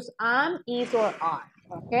 I use am, is, or are,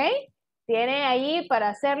 ¿ok? Tiene ahí para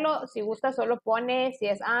hacerlo, si gusta solo pone si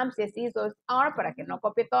es am, si es is o es are para que no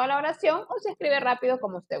copie toda la oración o se escribe rápido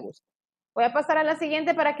como usted guste. Voy a pasar a la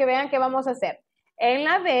siguiente para que vean qué vamos a hacer. En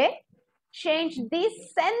la B, change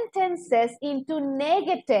these sentences into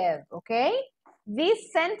negative, ¿ok? These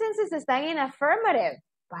sentences están en affirmative,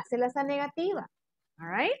 páselas a negativa, all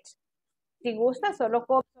right? Si gusta solo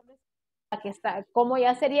copie la que está, como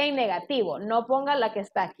ya sería en negativo, no ponga la que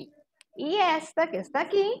está aquí. Y esta que está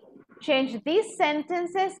aquí, change these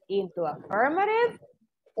sentences into affirmative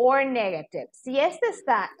or negative. Si este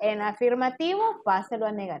está en afirmativo, páselo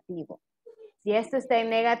a negativo. Si este está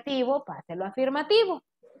en negativo, páselo a afirmativo.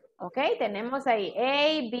 ¿Ok? Tenemos ahí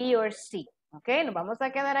A, B o C. ¿Ok? Nos vamos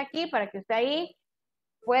a quedar aquí para que usted ahí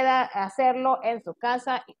pueda hacerlo en su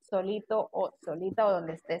casa, solito o solita o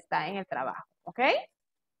donde usted está en el trabajo. ¿Ok?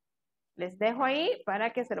 Les dejo ahí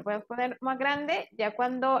para que se lo puedan poner más grande. Ya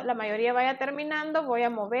cuando la mayoría vaya terminando, voy a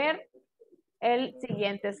mover el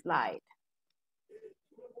siguiente slide.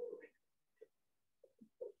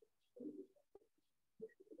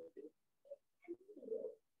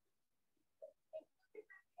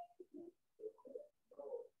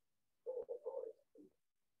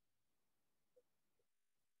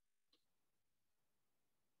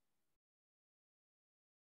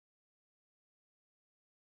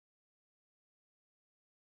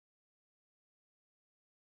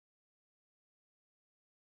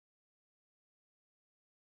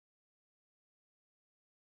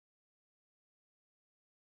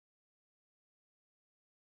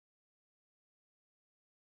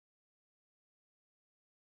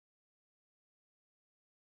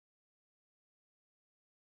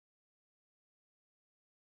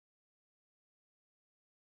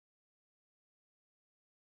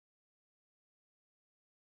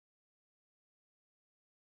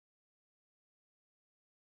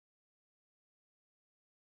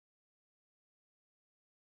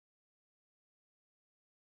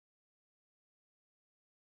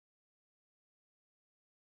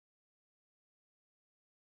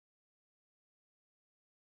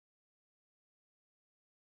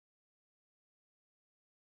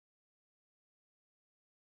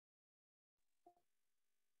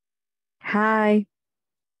 Hi,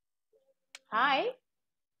 Hi.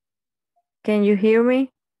 can you hear me?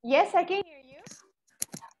 Yes, I can hear you.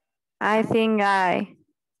 I think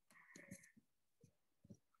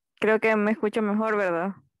creo que me escucho mejor,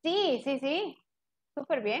 ¿verdad? Sí, sí, sí.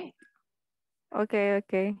 Súper bien. Okay,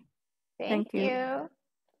 okay. Thank you.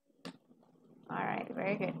 All right,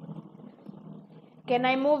 very good. Can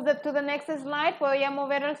I move to the next slide? ¿Puedo ya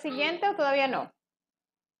mover al siguiente o todavía no?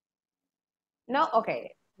 No, ok.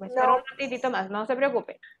 Me espero un ratitito más, no se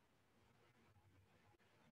preocupe.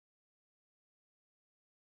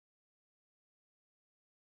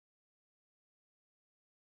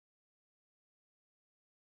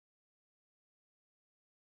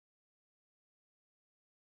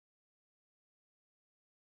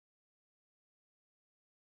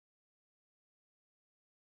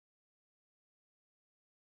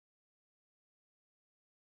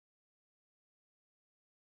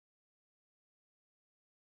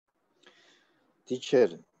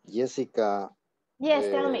 Teacher, Jessica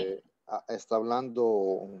Yes, tell me. está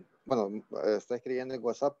hablando, bueno, está escribiendo en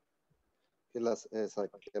WhatsApp que la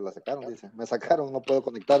sacaron, dice. Me sacaron, no puedo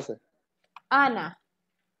conectarse. Ana.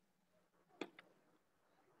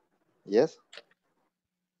 Yes.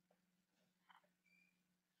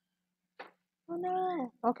 Oh,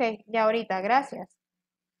 no. Ok, ya ahorita, gracias.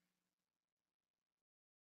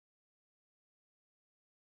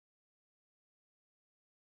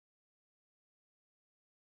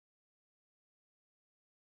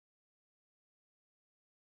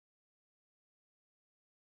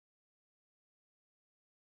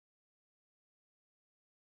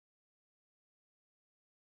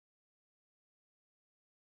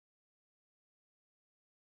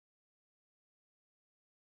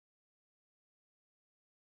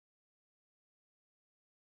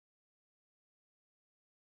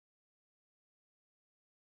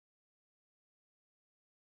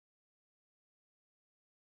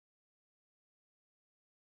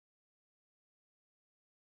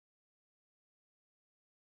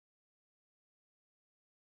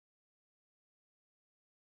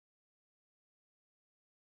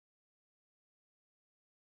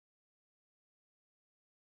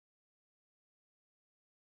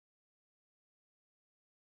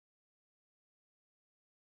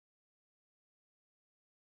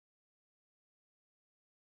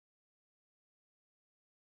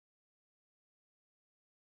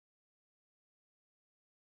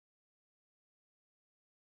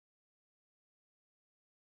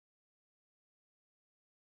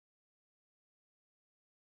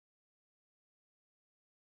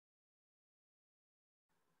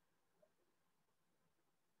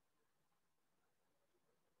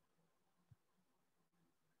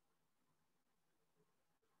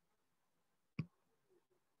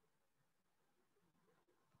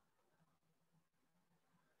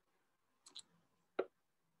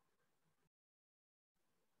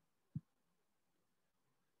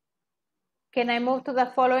 Can I move to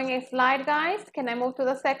the following slide, guys? Can I move to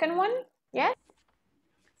the second one? Yes?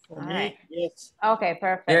 For All me, right. yes. Okay,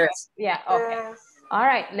 perfect. Yes. Yeah, okay. Yes. All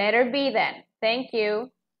right, letter B then. Thank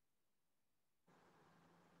you.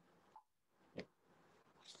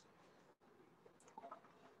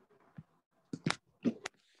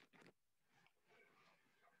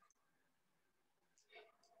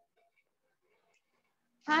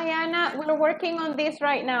 Hi, Anna. We're working on this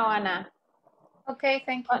right now, Anna. Okay,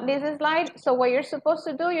 thank you. On this slide, so what you're supposed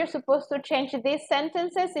to do, you're supposed to change these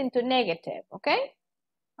sentences into negative, okay?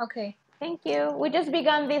 Okay, Thank you. We just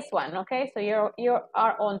began this one, okay? So you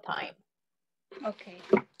are on time. okay.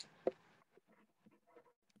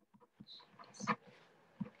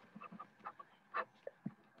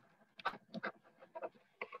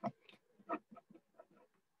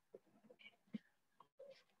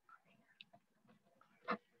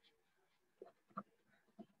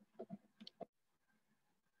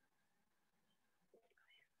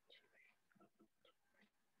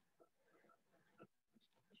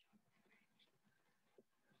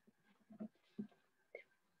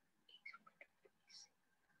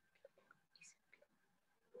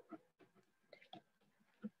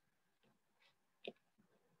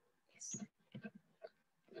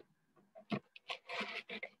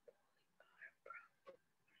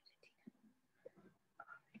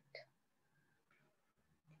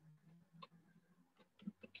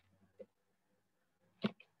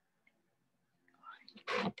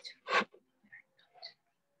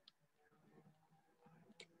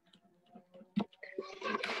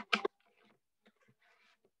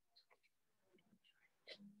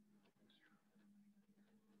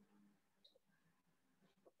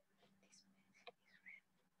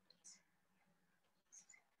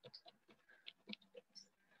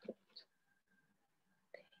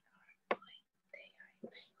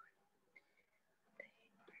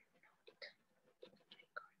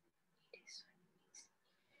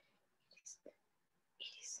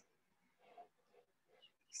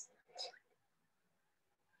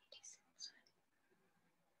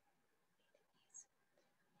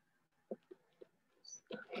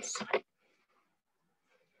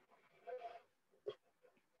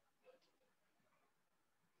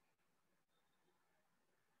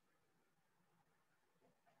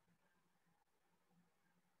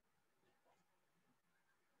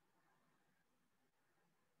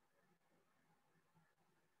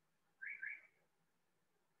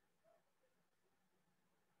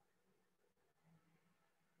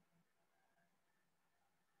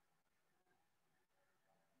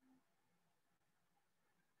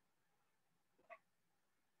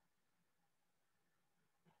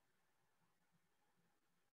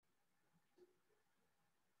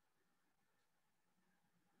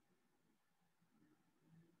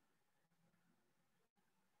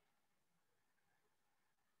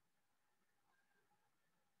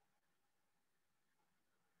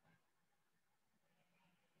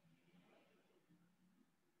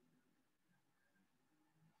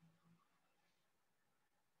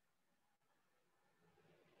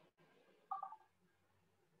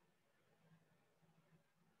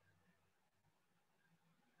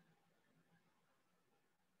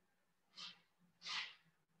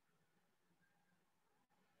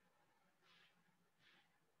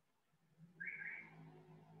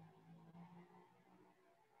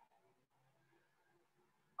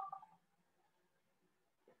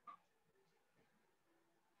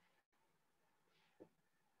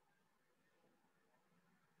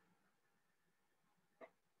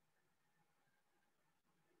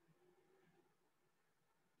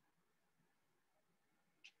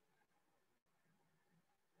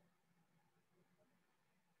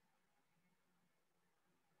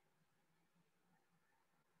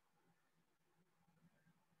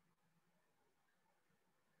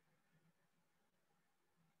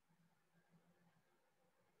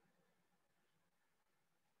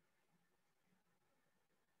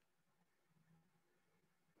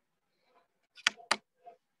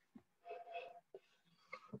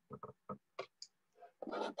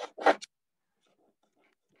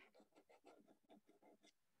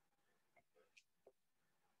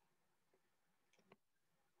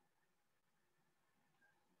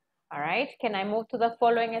 All right, can I move to the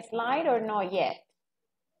following slide or not yet?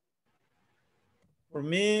 For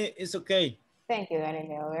me, it's okay. Thank you,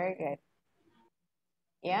 Galileo, very good.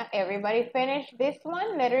 Yeah, everybody finished this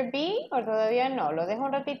one, letter B, o todavía no? ¿Lo dejo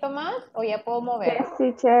un ratito más o ya puedo mover? Yes,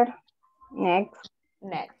 teacher. Next.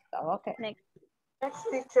 Next, okay. Next. Next,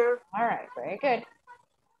 teacher. All right, very good.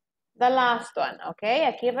 The last one, okay,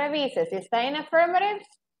 aquí revise. Si está en affirmative,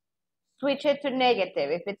 switch it to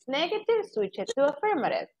negative. If it's negative, switch it to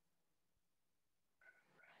affirmative.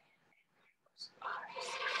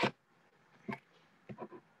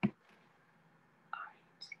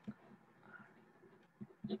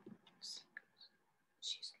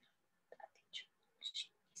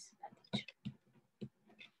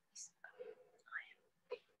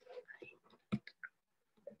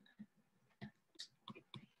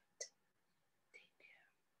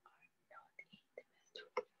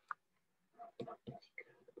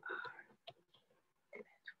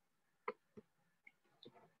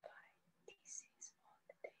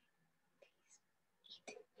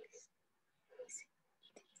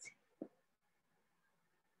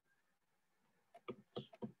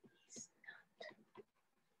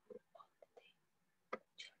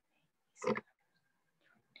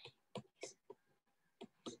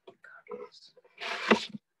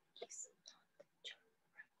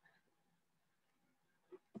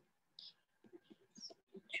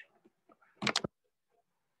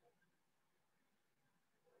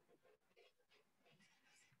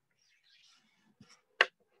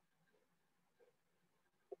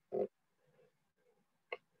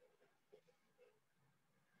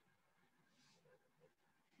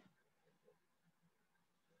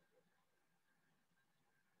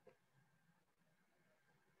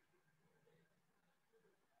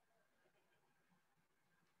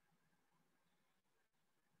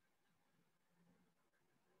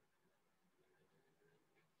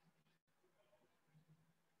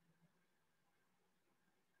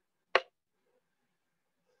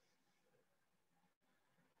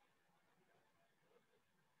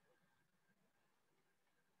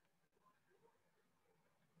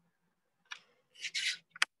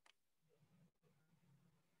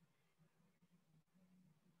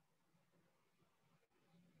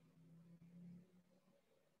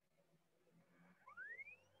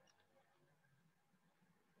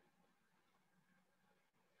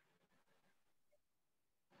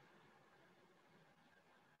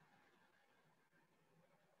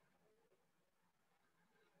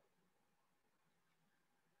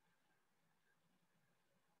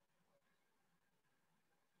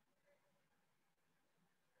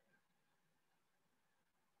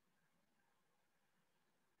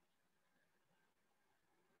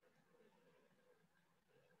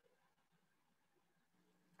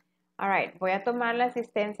 All right, voy a tomar la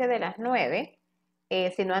asistencia de las 9.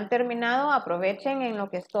 Si no han terminado, aprovechen en lo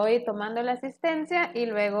que estoy tomando la asistencia y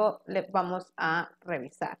luego vamos a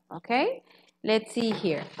revisar, ¿ok? Let's see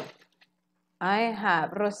here. I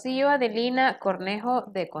have Rocío Adelina Cornejo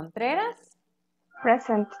de Contreras.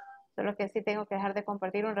 Present. Solo que sí tengo que dejar de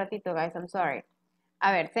compartir un ratito, guys, I'm sorry.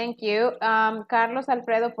 A ver, thank you. Carlos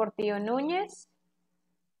Alfredo Portillo Núñez.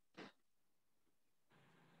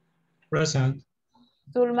 Present.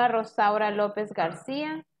 Zulma Rosaura López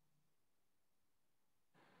García.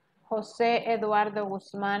 José Eduardo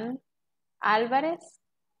Guzmán Álvarez.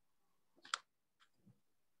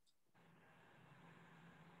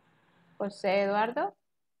 José Eduardo.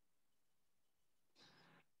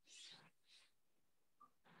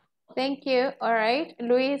 Thank you. All right.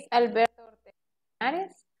 Luis Alberto Ortega.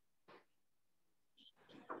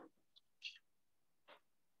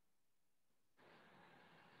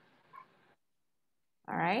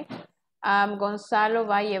 All right. Gonzalo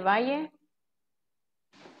Valle.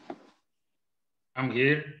 I'm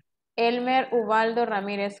here. Elmer Ubaldo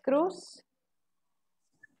Ramírez Cruz.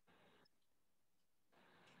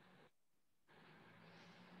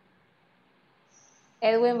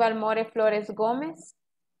 Edwin Balmore Flores Gómez.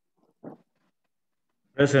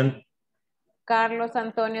 Present. Carlos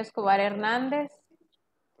Antonio Escobar Hernández.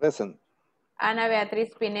 Present. Ana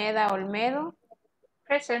Beatriz Pineda Olmedo.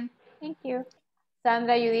 Present. Thank you.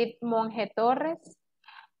 Sandra Judith Monge Torres.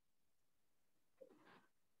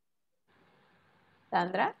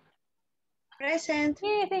 Sandra. Present.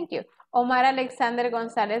 Yeah, thank you. Omar Alexander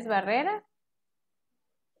González Barrera.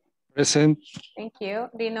 Present. Thank you.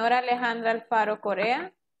 Dinora Alejandra Alfaro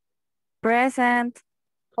Correa. Present.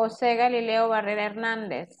 José Galileo Barrera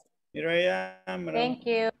Hernández. Here I am. Thank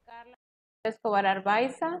you. Carla Escobar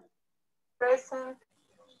Arbaiza. Present.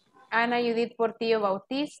 Ana Judith Portillo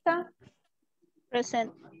Bautista.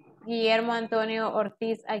 Present. Guillermo Antonio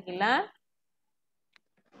Ortiz Aguilar.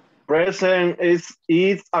 Present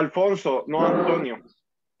is Alfonso, no Antonio.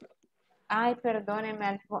 Ay,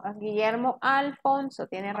 perdóneme, Guillermo Alfonso,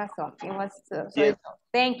 tiene razón. It was, Yes.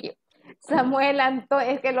 thank you. Samuel Antonio,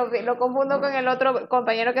 es que lo confundo con el otro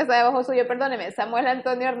compañero que está debajo suyo, perdóneme. Samuel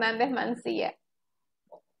Antonio Hernández Mancilla.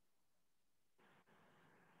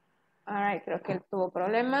 All right, creo que él tuvo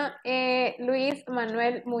problema. Luis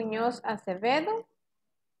Manuel Muñoz Acevedo.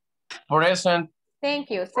 Present.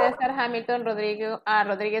 Thank you. César Hamilton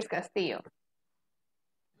Rodríguez Castillo.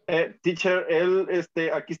 Teacher, él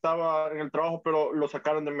aquí estaba en el trabajo, pero lo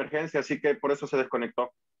sacaron de emergencia, así que por eso se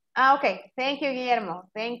desconectó. Ah, okay. Thank you,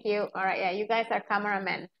 Guillermo. Thank you. All right. Yeah, you guys are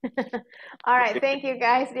cameramen. All right. Thank you,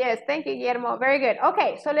 guys. Yes. Thank you, Guillermo. Very good.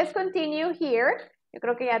 Okay. So let's continue here. Yo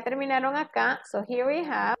creo que ya terminaron acá. So here we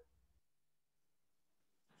have.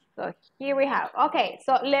 Okay.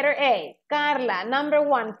 So letter A. Carla. Number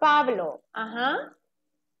 1. Pablo. Ajá.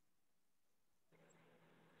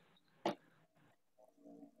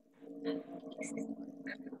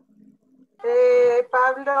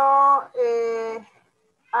 Pablo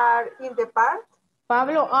are in the park.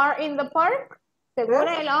 Pablo are in the park.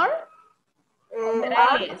 ¿Segura el are?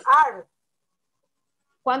 Are.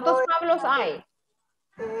 ¿Cuántos Pablos hay?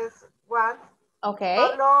 Es one. Okay.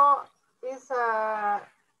 Pablo is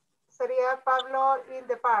sería Pablo in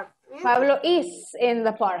the park. Pablo is in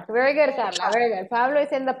the park. Very good, Carla. Very good. Pablo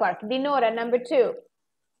is in the park. Dinora, number 2.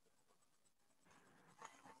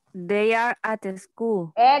 They are at the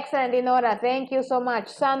school. Excellent, Dinora. Thank you so much.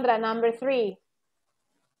 Sandra, number 3.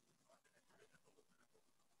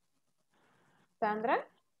 Sandra?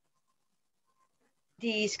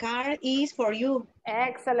 This card is for you.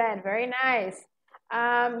 Excellent. Very nice.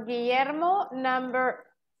 Guillermo, number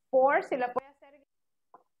 4. Si la puede hacer.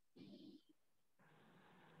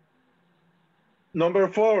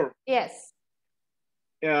 Number 4. Yes.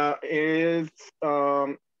 Is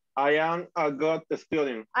I am a good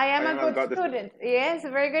student. I am a good student. Yes,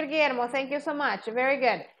 very good, Guillermo. Thank you so much. Very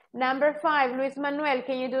good. Number 5, Luis Manuel,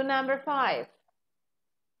 can you do number 5?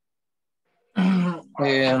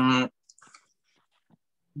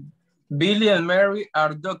 Billy and Mary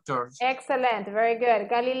are doctors. Excellent. Very good.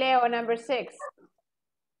 Galileo, number 6.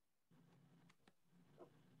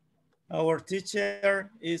 Our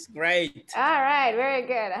teacher is great. All right. Very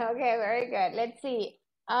good. Okay, very good. Let's see.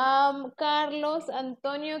 Carlos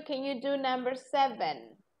Antonio, can you do number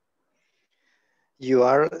 7? You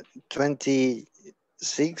are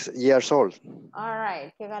 26 years old. All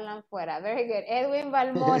right. Que galán fuera. Very good. Edwin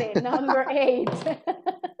Balmore, number 8.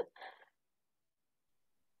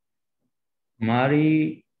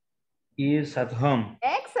 Mary is at home.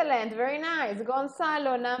 Excellent. Very nice.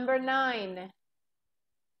 Gonzalo, number 9.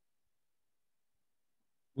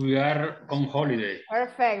 We are on holiday.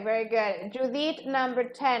 Perfect. Very good. Judith, number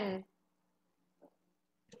 10.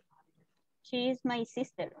 She is my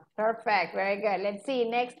sister. Perfect. Very good. Let's see.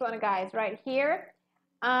 Next one, guys. Right here.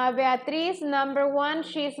 Beatriz, number 1.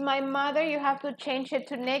 She's my mother. You have to change it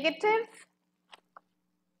to negative.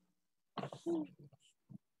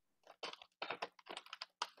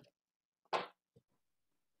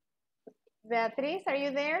 Beatriz, are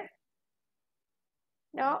you there?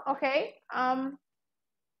 No? Okay.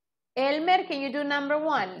 Elmer, can you do number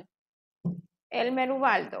 1? Elmer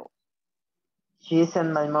Ubaldo. She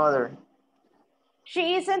isn't my mother.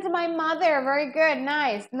 She isn't my mother. Very good.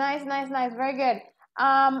 Nice. Nice, nice, nice. Very good.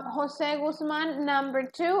 Jose Guzman, number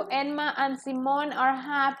 2. Emma and Simon are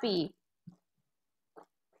happy.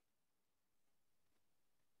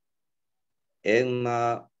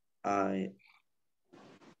 Emma,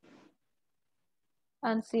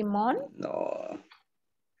 And Simon? no.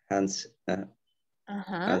 And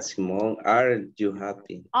Simon, aren't you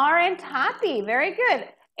happy? Aren't happy. Very good.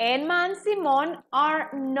 Emma and Simon are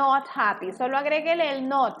not happy. Solo agréguele el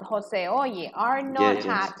not, Jose. Oye, are not Yes,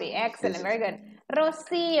 yes. happy. Excellent. Yes. Very good.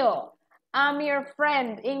 Rocío, I'm your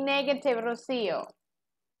friend. In negative, Rocío.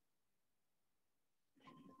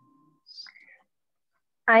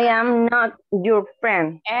 I am not your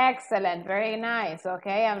friend. Excellent. Very nice.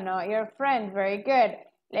 Okay, I'm not your friend. Very good.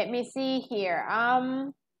 Let me see here.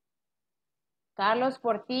 Carlos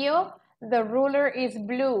Portillo, the ruler is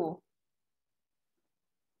blue.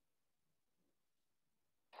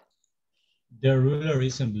 The ruler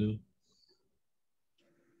isn't blue.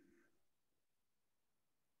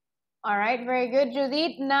 All right, very good.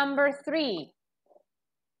 Judith, number 3.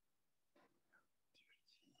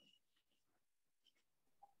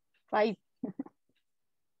 Five.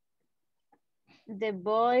 The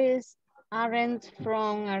boys aren't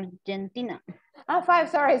from Argentina. Oh, 5.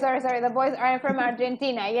 Sorry. The boys are from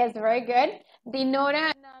Argentina. Yes, very good.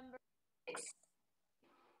 Dinora, number 6.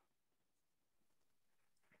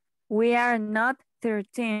 We are not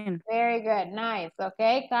 13. Very good, nice,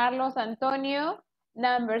 okay. Carlos Antonio,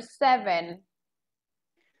 number 7.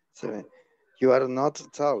 7. You are not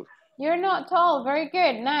tall. You're not tall, very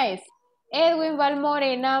good, nice. Edwin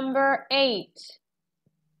Valmore, number 8.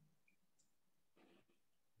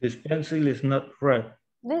 This pencil is not red.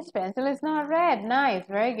 This pencil is not red, nice,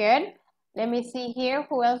 very good. Let me see here,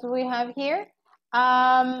 who else we have here?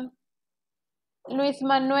 Luis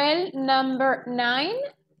Manuel, number 9.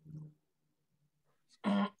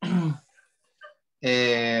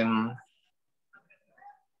 9.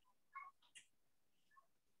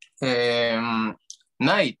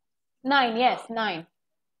 9, yes, 9.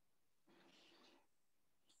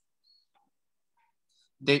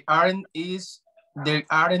 They aren't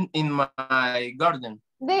in my garden.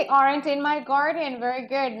 They aren't in my garden. Very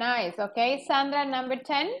good, nice. Okay, Sandra, number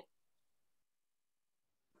 10.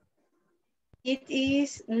 It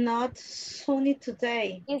is not sunny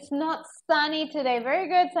today. It's not sunny today. Very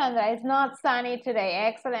good, Sandra. It's not sunny today.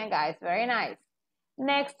 Excellent, guys. Very nice.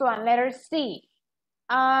 Next one, letter C.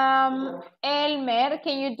 Elmer,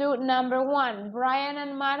 can you do number 1? Brian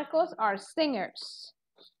and Marcos are singers.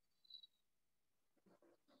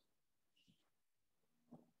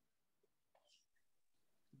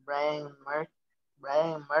 Brian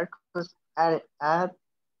and Marcos are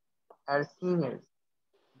singers.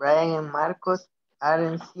 Brian and Marcos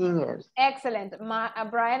aren't singers. Excellent.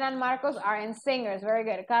 Brian and Marcos aren't singers. Very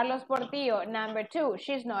good. Carlos Portillo, number 2.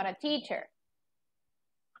 She's not a teacher.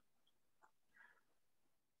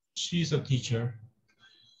 She's a teacher.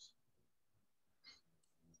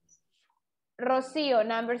 Rocio,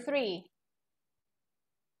 number 3.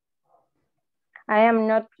 I am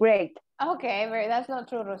not great. Okay, that's not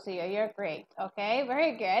true, Rocio. You're great. Okay,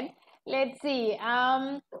 very good. Let's see.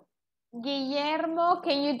 Guillermo,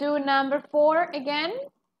 can you do number 4 again?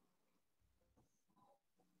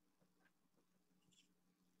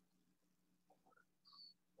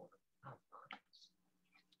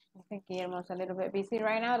 I think Guillermo's a little bit busy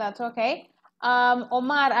right now. That's okay.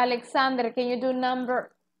 Omar, Alexander, can you do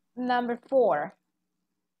number 4?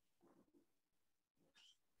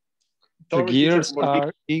 The girls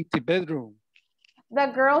are in the bedroom. The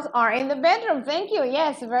girls are in the bedroom. Thank you.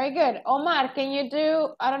 Yes, very good. Omar, can you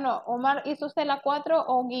do, I don't know, Omar, ¿hizo usted la 4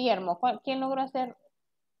 o Guillermo? ¿Quién logró hacer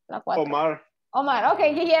la 4? Omar. Omar,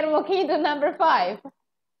 okay, Guillermo, can you do number 5?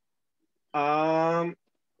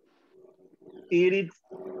 It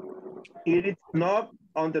is not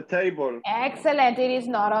on the table. Excellent. It is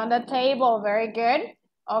not on the table. Very good.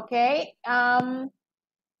 Okay.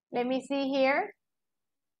 Let me see here.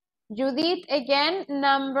 Judith again,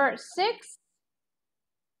 number 6.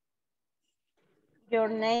 Your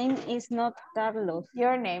name is not Carlos.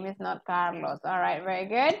 Your name is not Carlos. All right, very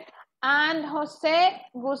good. And Jose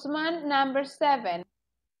Guzman, number 7.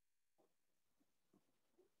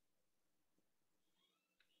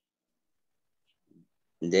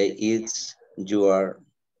 They eat your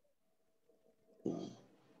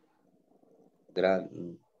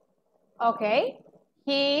Okay.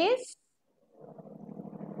 He's.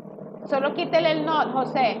 Solo quítele el not,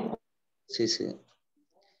 Jose. Sí, sí.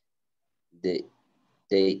 They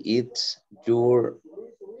eat your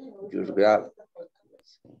grandpa.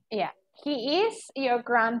 Yeah, he is your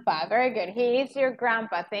grandpa. Very good. He is your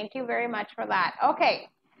grandpa. Thank you very much for that. Okay,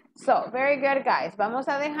 so very good, guys. Vamos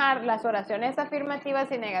a dejar las oraciones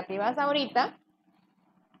afirmativas y negativas ahorita.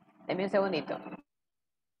 Deme un segundito.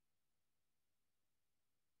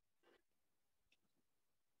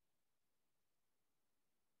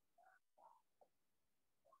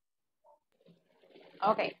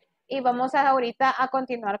 Ok, y vamos ahorita a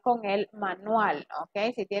continuar con el manual,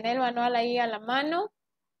 ok. Si tiene el manual ahí a la mano,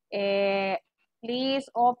 please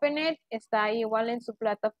open it. Está ahí igual en su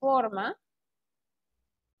plataforma.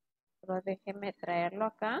 Pero déjeme traerlo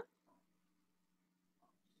acá.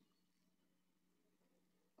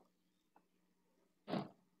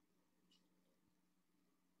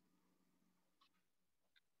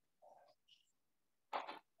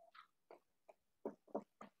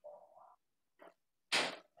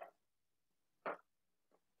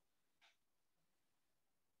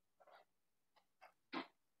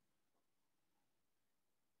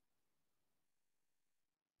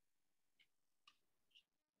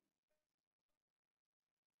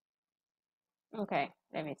 Okay,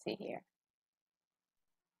 let me see here.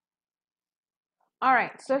 All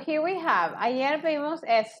right, so here we have. Ayer vimos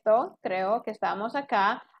esto, creo que estamos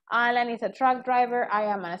acá. Alan is a truck driver. I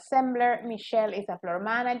am an assembler. Michelle is a floor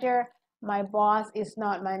manager. My boss is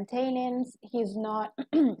not maintenance. He's not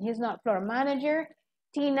floor manager.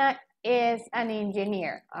 Tina is an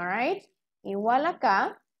engineer. All right. Igual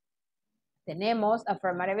acá Tenemos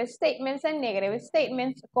affirmative statements and negative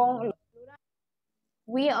statements con los plurales.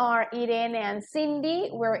 We are Irene and Cindy.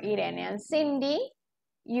 We're Irene and Cindy.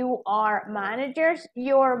 You are managers.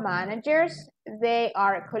 You're managers. They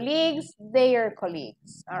are colleagues. They are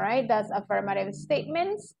colleagues. All right, that's affirmative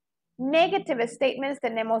statements. Negative statements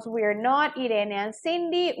tenemos we're not Irene and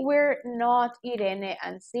Cindy. We're not Irene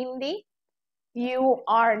and Cindy. You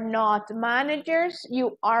are not managers.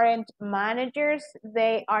 You aren't managers.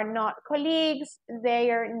 They are not colleagues. They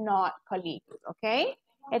are not colleagues. ¿Ok?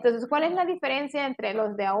 Entonces, ¿cuál es la diferencia entre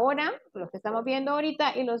los de ahora, los que estamos viendo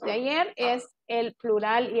ahorita, y los de ayer? Es el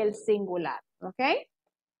plural y el singular. ¿Ok?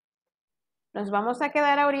 Nos vamos a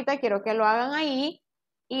quedar ahorita, quiero que lo hagan ahí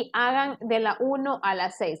y hagan de la 1 a la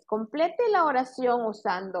 6. Complete la oración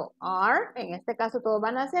usando are. En este caso todos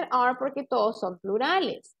van a hacer are porque todos son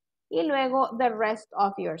plurales. Y luego the rest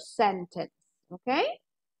of your sentence. ¿Ok?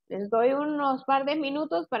 Les doy unos par de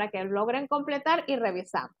minutos para que logren completar y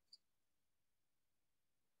revisamos.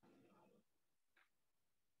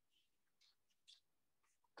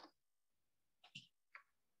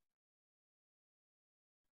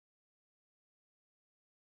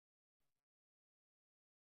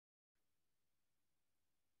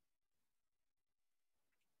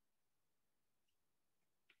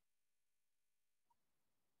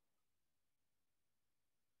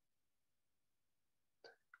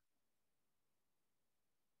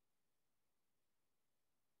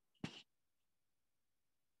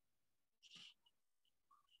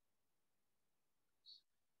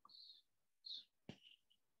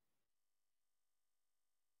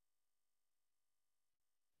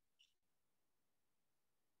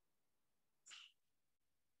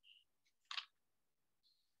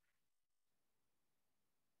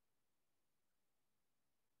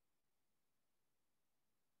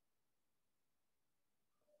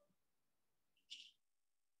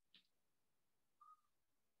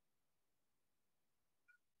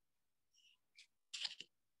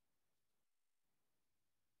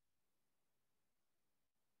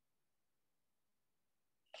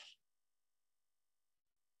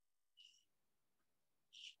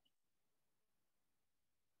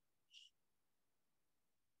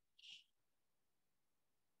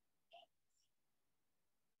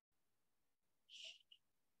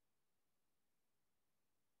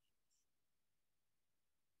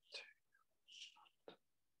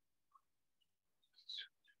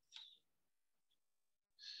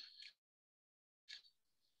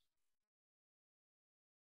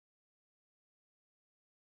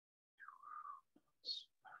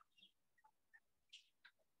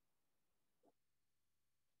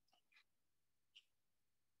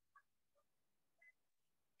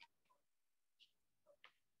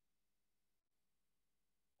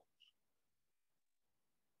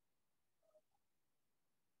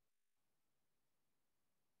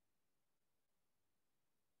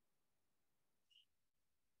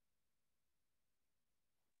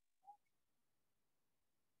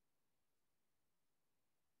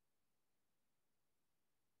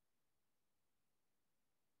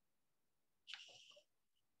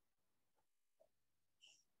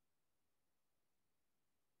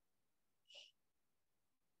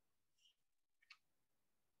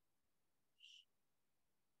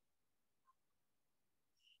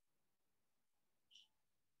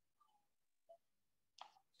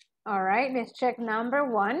 All right, let's check number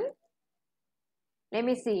 1. Let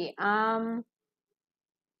me see.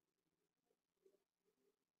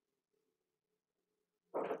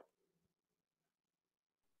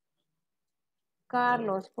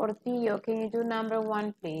 Carlos Portillo, can you do number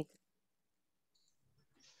 1, please?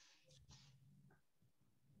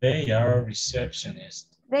 They are receptionists.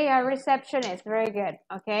 They are receptionists. Very good.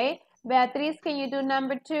 Okay. Beatriz, can you do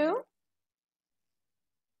number 2?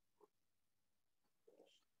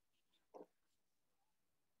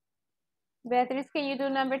 Beatriz, can you do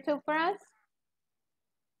number 2 for us?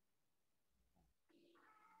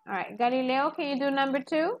 All right. Galileo, can you do number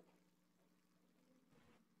 2?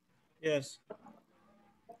 Yes.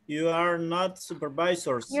 You are not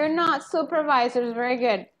supervisors. You're not supervisors. Very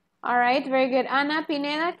good. All right. Very good. Ana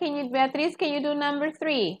Pineda, Beatriz, can you do number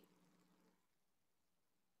 3?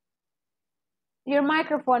 Your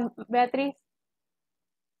microphone, Beatriz.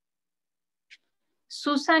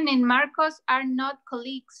 Susan and Marcos are not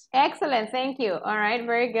colleagues. Excellent. Thank you. All right.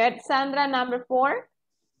 Very good. Sandra, number 4.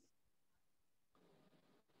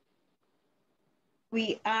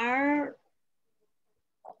 We are,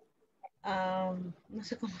 no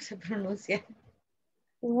sé cómo se pronuncia.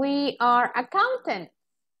 We are accountants.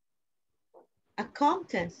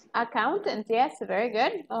 Accountants. Accountants, yes. Very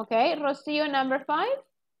good. Okay. Rocio, number 5.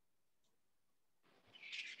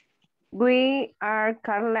 We are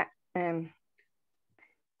Carla.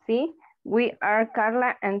 See, we are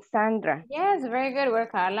Carla and Sandra. Yes, very good. We're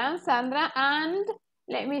Carla and Sandra. And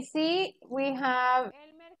let me see, we have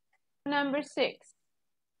number 6.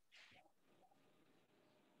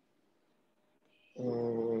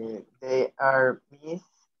 They are Miss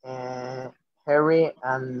Harry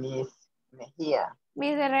and Miss Mejia.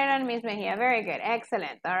 Miss Herrera and Miss Mejia. Very good.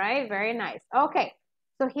 Excellent. All right. Very nice. Okay.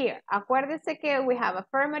 So here, acuérdense que we have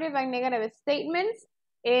affirmative and negative statements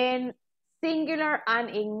in singular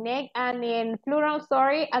and in plural,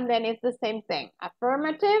 sorry, and then it's the same thing.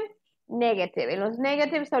 Affirmative, negative. En los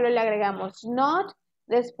negative solo le agregamos not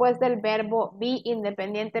después del verbo be,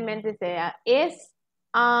 independientemente sea is,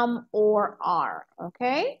 or are.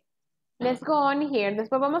 Okay. Let's go on here.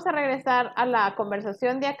 Después vamos a regresar a la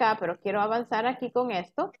conversación de acá, pero quiero avanzar aquí con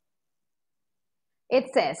esto.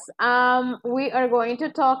 It says, we are going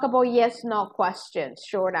to talk about yes, no questions,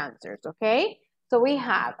 short answers, okay? So we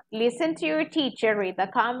have, listen to your teacher, read the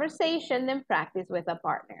conversation, then practice with a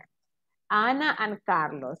partner. Ana and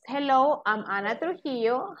Carlos. Hello, I'm Ana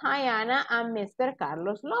Trujillo. Hi, Ana, I'm Mr.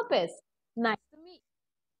 Carlos Lopez. Nice to meet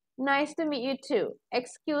you. Nice to meet you too.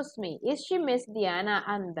 Excuse me, is she Miss Diana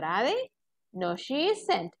Andrade? No, she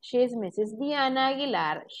isn't. She's Mrs. Diana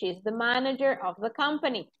Aguilar. She's the manager of the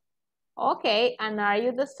company. Okay, and are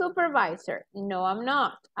you the supervisor? No, I'm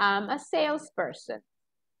not. I'm a salesperson.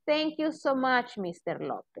 Thank you so much, Mr.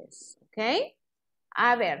 Lopez. Okay.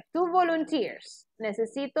 A ver, two volunteers.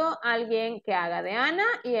 Necesito alguien que haga de Ana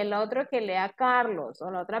y el otro que lea Carlos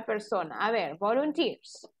o la otra persona. A ver,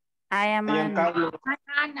 volunteers. I am Ana.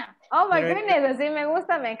 Ana. Oh my goodness, así me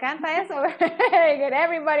gusta, me encanta eso. Very good,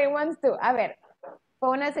 everybody wants to. A ver, fue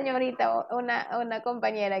una señorita, una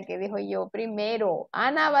compañera que dijo yo primero.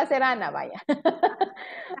 Ana va a ser Ana, vaya.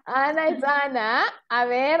 Ana es Ana. A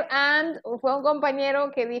ver, and fue un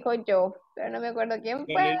compañero que dijo yo, pero no me acuerdo quién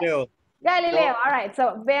fue. Galileo. Galileo, all right.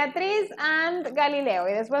 So, Beatriz and Galileo.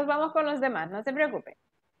 Y después vamos con los demás, no se preocupen.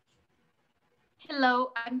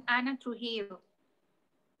 Hello, I'm Ana Trujillo.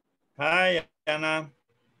 Hi, Ana.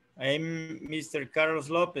 I'm Mr. Carlos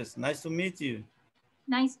Lopez. Nice to meet you.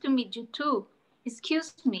 Nice to meet you too.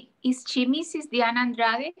 Excuse me, is she Mrs. Diana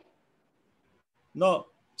Andrade? No,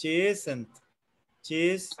 she isn't. She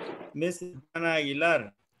is Mrs. Diana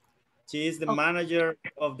Aguilar. She is the manager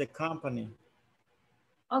of the company.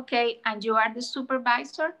 Okay, and you are the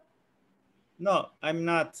supervisor? No, I'm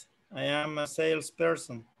not. I am a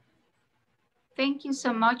salesperson. Thank you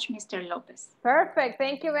so much, Mr. Lopez. Perfect.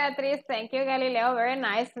 Thank you, Beatriz. Thank you, Galileo. Very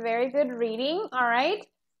nice. Very good reading. All right.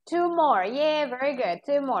 Two more. Yeah, very good.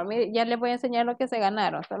 Two more. Mire, ya les voy a enseñar lo que se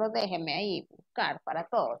ganaron. Solo déjenme ahí buscar para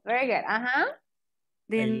todos. Very good. Ajá.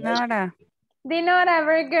 Dinora. Dinora,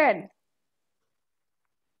 very good.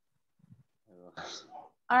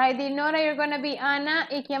 All right, Dinora, you're going to be Ana.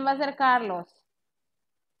 ¿Y quién va a ser Carlos?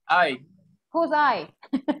 I. Who's I?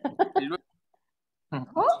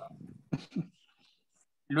 Who?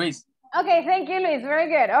 Luis. Okay, thank you, Luis. Very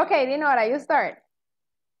good. Okay, Dinora, you start.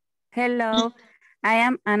 Hello, I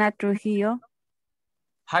am Ana Trujillo.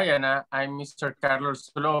 Hi, Ana. I'm Mr. Carlos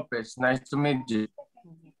Lopez. Nice to meet you.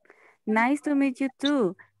 Nice to meet you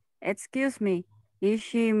too. Excuse me, is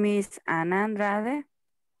she Miss Ana Andrade?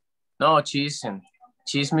 No, she isn't.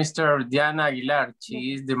 She's Mr. Diana Aguilar.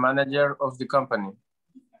 She is the manager of the company.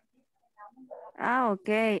 Ah,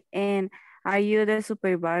 okay. And are you the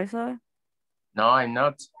supervisor? No, I'm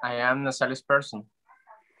not. I am a salesperson.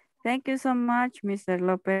 Thank you so much, Mr.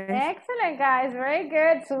 Lopez. Excellent, guys. Very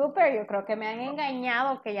good. Super. Yo creo que me han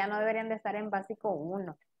engañado que ya no deberían de estar en básico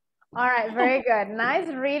 1. All right, very good. Nice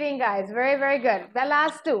reading, guys. Very, very good. The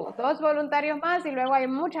last two. Dos voluntarios más y luego hay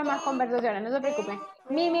muchas más conversaciones. No se preocupen.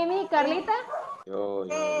 Mi, Carlita. Yo.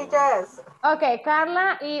 Yes. Ok,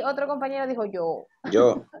 Carla y otro compañero dijo yo.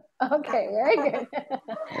 Yo. Ok, very good.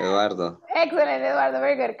 Eduardo. Excellent, Eduardo.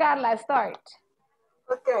 Very good. Carla, start.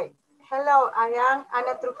 Okay. Hello, I am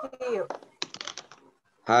Ana Trujillo.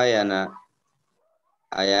 Hi, Ana.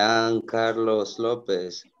 I am Carlos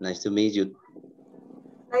Lopez. Nice to meet you.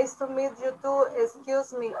 Nice to meet you too.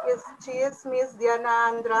 Excuse me, is she Miss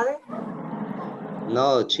Diana Andrade?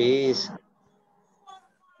 No, she's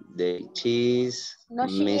No, she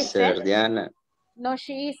Mr. isn't. Diana. No,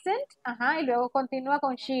 she isn't. Ajá, y luego continúa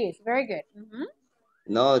con she is. Very good.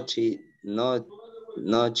 No, she's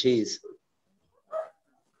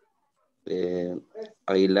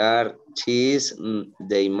Aguilar. She is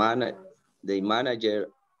the manager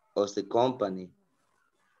of the company.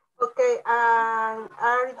 Okay, and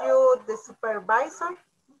are you the supervisor?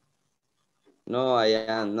 No, I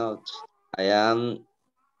am not. I am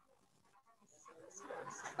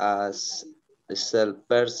as Es el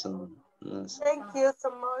person. No sé. Thank you so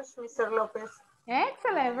much, Mr. Lopez.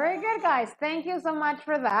 Excellent, very good, guys. Thank you so much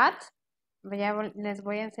for that. Les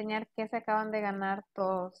voy a enseñar qué se acaban de ganar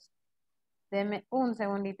todos. Denme un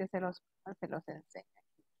segundito y se los enseño.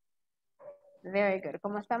 Very good.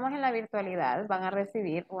 Como estamos en la virtualidad, van a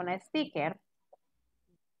recibir una sticker.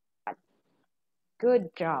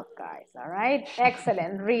 Good job, guys. All right.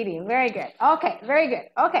 Excellent reading. Very good. Okay, very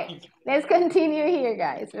good. Okay, let's continue here,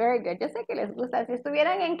 guys. Very good. Yo sé que les gusta. Si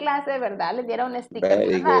estuvieran en clase, ¿verdad? Les diera un sticker,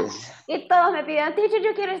 Very ¿verdad? good. Y todos me pidieron, teacher,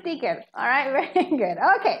 yo quiero sticker. All right, very good.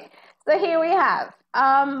 Okay, so here we have.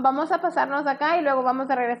 Vamos a pasarnos acá y luego vamos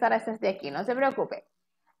a regresar a este de aquí. No se preocupe.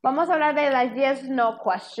 Vamos a hablar de las yes, no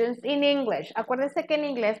questions in English. Acuérdense que en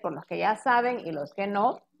inglés, por los que ya saben y los que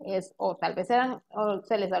no, o tal vez o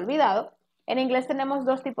se les ha olvidado, en inglés tenemos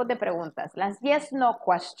dos tipos de preguntas. Las yes, no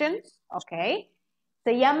questions, ¿ok?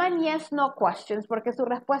 Se llaman yes, no questions porque su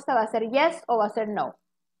respuesta va a ser yes o va a ser no,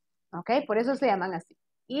 ¿ok? Por eso se llaman así.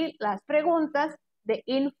 Y las preguntas de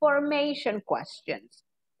information questions.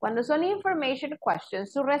 Cuando son information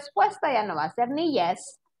questions, su respuesta ya no va a ser ni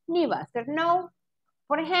yes, ni va a ser no.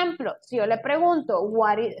 Por ejemplo, si yo le pregunto,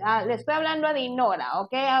 le estoy hablando a Dinora,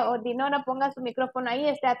 ¿ok? O Dinora, ponga su micrófono ahí,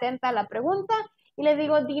 esté atenta a la pregunta. Y le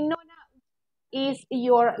digo, Dinora, is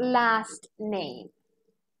your last name?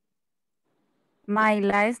 My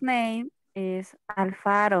last name is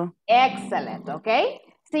Alfaro. Excellent, ¿ok?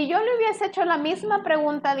 Si yo le hubiese hecho la misma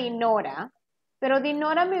pregunta a Dinora, pero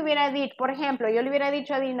Dinora me hubiera dicho, por ejemplo, yo le hubiera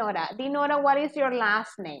dicho a Dinora, Dinora, what is your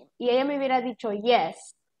last name? Y ella me hubiera dicho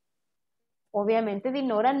yes. Obviamente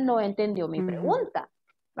Dinora no entendió mi pregunta,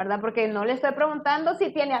 ¿verdad? Porque no le estoy preguntando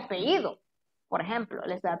si tiene apellido. Por ejemplo,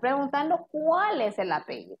 le estoy preguntando cuál es el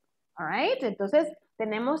apellido. All right? Entonces,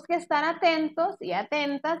 tenemos que estar atentos y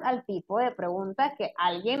atentas al tipo de pregunta que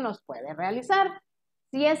alguien nos puede realizar.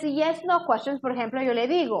 Si es yes, no questions, por ejemplo, yo le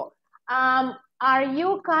digo, are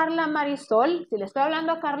you Carla Marisol? Si le estoy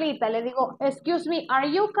hablando a Carlita, le digo, excuse me,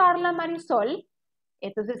 are you Carla Marisol?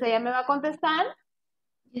 Entonces ella me va a contestar,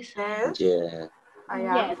 Yes. Yeah.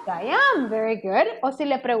 Yes, I am. Very good. O si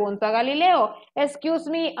le pregunto a Galileo, excuse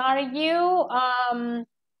me, are you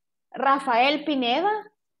Rafael Pineda?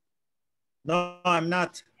 No, I'm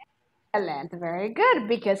not. Excellent. Very good.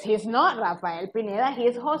 Because he's not Rafael Pineda,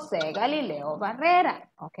 he's José Galileo Barrera.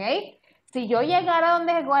 Okay. Si yo llegara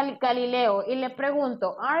donde Galileo y le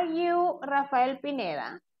pregunto, are you Rafael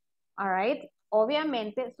Pineda? All right.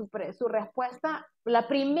 Obviamente su respuesta, la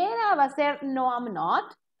primera va a ser no, I'm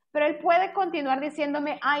not. Pero él puede continuar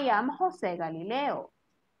diciéndome, I am José Galileo.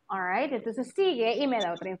 All right, entonces sigue y me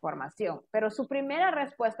da otra información. Pero su primera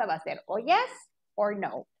respuesta va a ser o yes or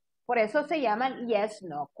no. Por eso se llaman yes,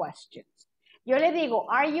 no questions. Yo le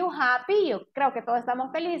digo, are you happy? Yo creo que todos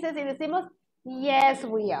estamos felices y decimos, yes,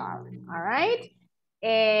 we are. All right.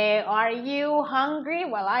 Are you hungry?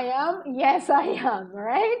 Well, I am. Yes, I am.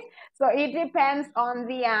 Right? So it depends on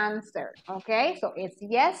the answer. Okay, so it's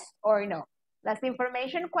yes or no. Las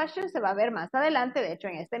information questions se va a ver más adelante. De hecho,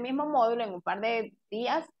 en este mismo módulo, en un par de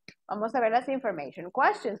días, vamos a ver las information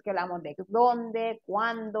questions, que hablamos de dónde,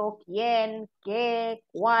 cuándo, quién, qué,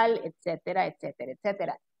 cuál, etcétera, etcétera,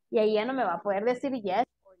 etcétera. Y ahí ya no me va a poder decir yes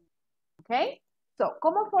or no. ¿Ok? So,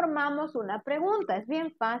 ¿cómo formamos una pregunta? Es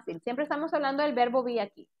bien fácil. Siempre estamos hablando del verbo be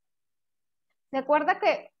aquí. ¿Se acuerda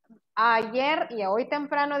que ayer y hoy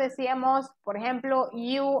temprano decíamos, por ejemplo,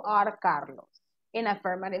 you are Carlos? In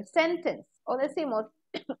affirmative sentence. O decimos,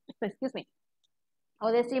 excuse me,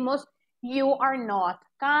 o decimos, you are not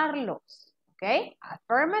Carlos. ¿Ok?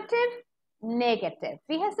 Affirmative, negative.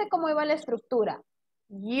 Fíjese cómo iba la estructura.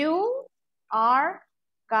 You are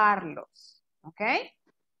Carlos. ¿Ok?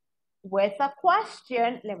 With a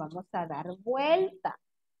question, le vamos a dar vuelta.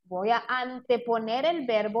 Voy a anteponer el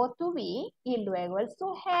verbo to be y luego el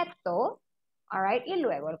sujeto, all right, y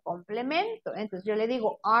luego el complemento. Entonces yo le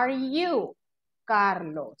digo, are you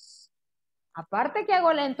Carlos? Aparte que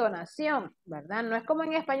hago la entonación, ¿verdad? No es como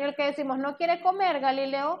en español que decimos, ¿no quiere comer,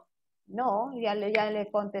 Galileo? No, ya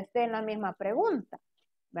le contesté en la misma pregunta,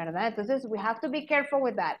 ¿verdad? Entonces, we have to be careful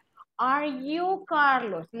with that. Are you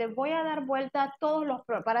Carlos? Le voy a dar vuelta a todos los...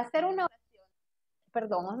 Para hacer una oración,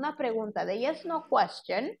 perdón, una pregunta de yes, no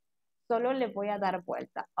question, solo le voy a dar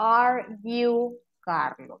vuelta. Are you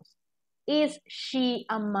Carlos? Is she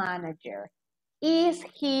a manager? Is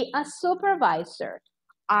he a supervisor?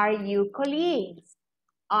 Are you colleagues?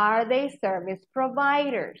 Are they service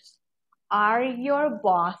providers? Are your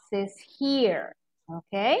bosses here?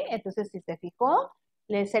 ¿Ok? Entonces, si se fijó,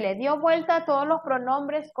 se le dio vuelta a todos los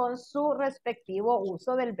pronombres con su respectivo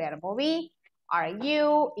uso del verbo be. Are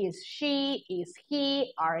you? Is she? Is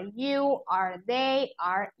he? Are you? Are they?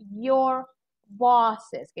 Are your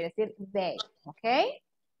bosses, quiere decir they, ¿ok?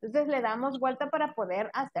 Entonces le damos vuelta para poder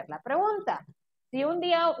hacer la pregunta. Si un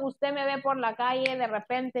día usted me ve por la calle, de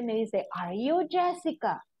repente me dice, ¿Are you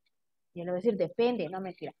Jessica? Yo le voy a decir, depende, no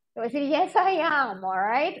mentira. Le voy a decir, yes, I am, all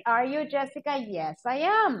right? Are you Jessica? Yes, I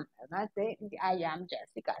am. I am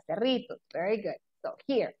Jessica. Cerritos. Very good. So,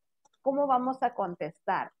 here. ¿Cómo vamos a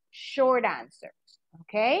contestar? Short answers,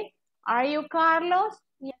 okay? Are you Carlos?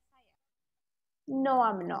 Yes, I am. No,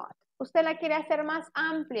 I'm not. Usted la quiere hacer más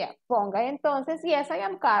amplia. Ponga entonces, yes, I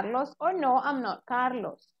am Carlos, o no, I'm not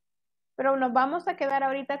Carlos. Pero nos vamos a quedar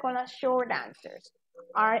ahorita con las short answers.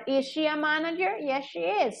 Is she a manager? Yes, she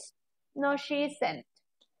is. No, she isn't.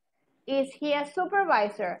 Is he a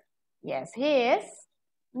supervisor? Yes, he is.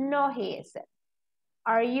 No, he isn't.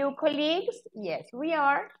 Are you colleagues? Yes, we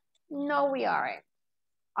are. No, we aren't.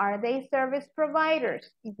 Are they service providers?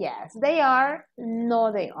 Yes, they are.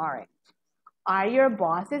 No, they aren't. Are your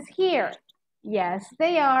bosses here? Yes,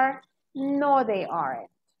 they are. No, they aren't.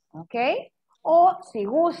 ¿Ok? O si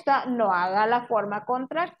gusta, no haga la forma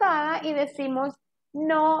contractada y decimos,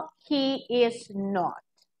 no, he is not.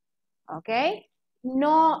 ¿Ok?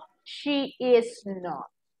 No, she is not.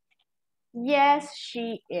 Yes,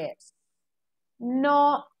 she is.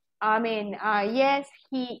 No, yes,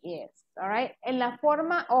 he is. All right? En la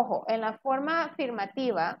forma, ojo, en la forma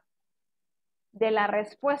afirmativa de la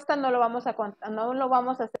respuesta no lo vamos a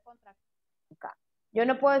hacer contractada. Yo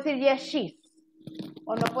no puedo decir yes, she's.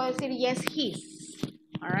 O no puedo decir yes, he's.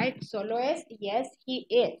 All right? Solo es yes, he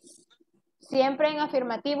is. Siempre en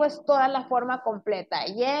afirmativo es toda la forma completa.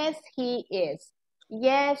 Yes, he is.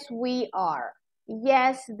 Yes, we are.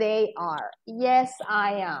 Yes, they are. Yes,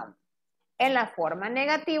 I am. En la forma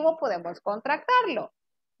negativo podemos contractarlo.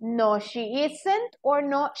 No, she isn't or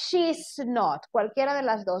no, she's not. Cualquiera de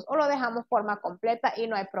las dos. O lo dejamos forma completa y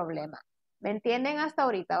no hay problema. ¿Me entienden hasta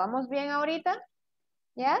ahorita? ¿Vamos bien ahorita?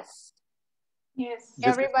 Yes? Yes.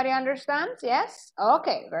 Everybody understands? Yes?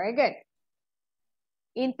 Okay, very good.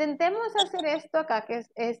 Intentemos hacer esto acá, que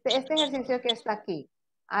es este ejercicio que está aquí.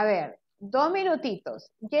 A ver, 2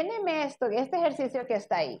 minutitos. Lléneme este ejercicio que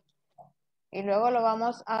está ahí. Y luego lo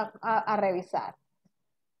vamos a revisar.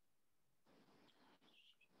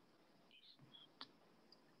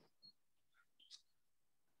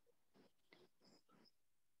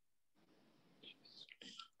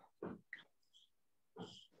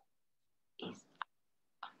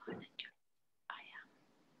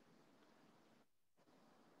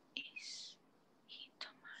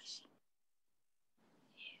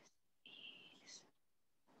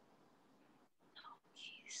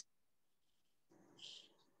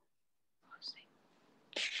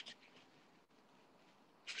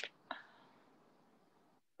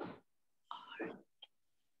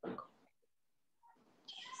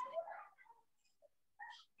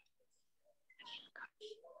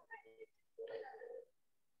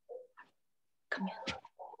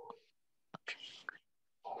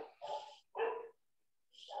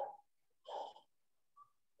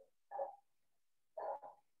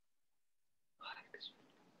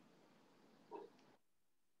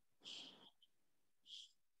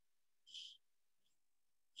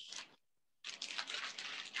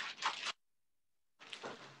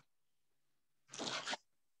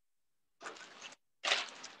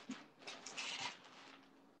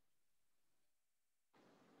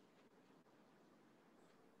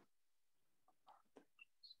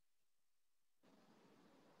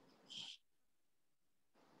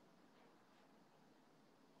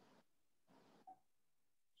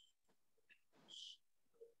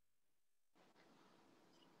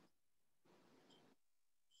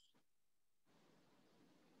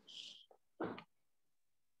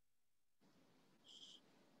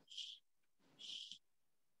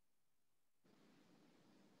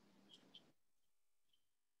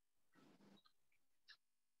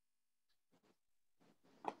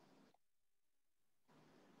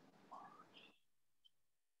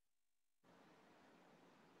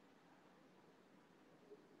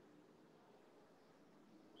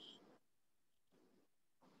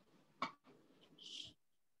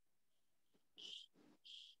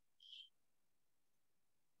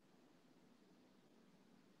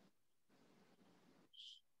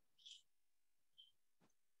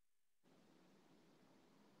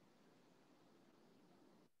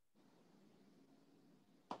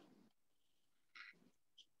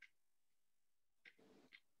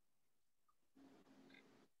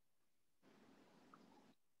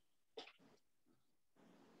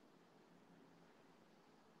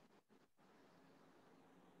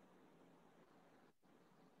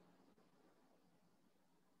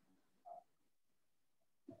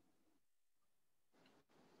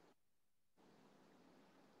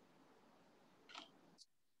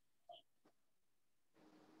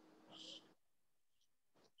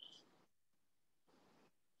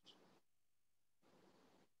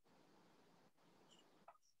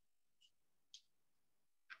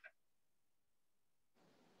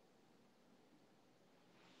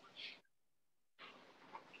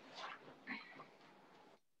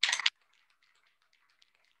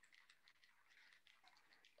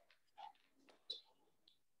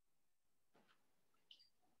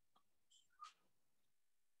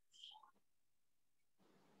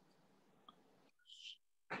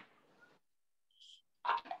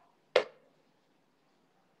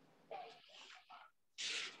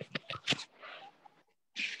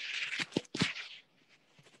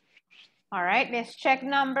 All right, let's check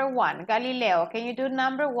number 1. Galileo, can you do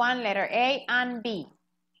number 1, letter A and B?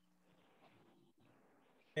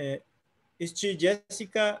 Is she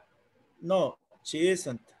Jessica? No, she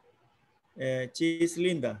isn't. She is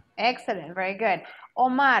Linda. Excellent, very good.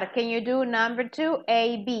 Omar, can you do number 2,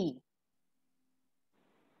 A, B?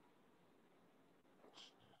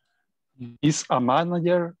 Is a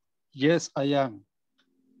manager? Yes, I am.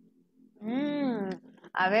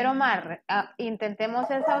 A ver, Omar, intentemos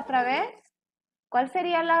esa otra vez. ¿Cuál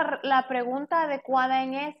sería la pregunta adecuada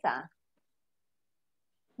en esa?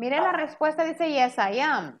 Mire la respuesta, dice yes, I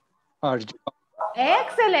am. Are you,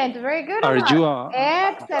 Excellent, very good, are Omar. you a,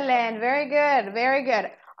 Excellent, very good, very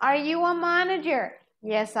good. Are you a manager?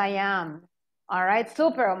 Yes, I am. All right,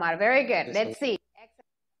 super, Omar, very good. Yes, Let's see.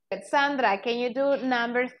 Excellent. Sandra, can you do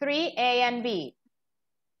number 3, A and B?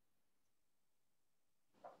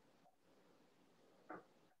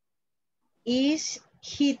 Is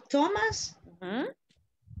he Thomas?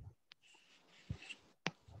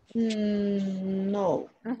 No.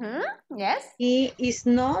 Yes. He is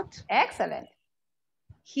not. Excellent.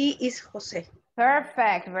 He is Jose.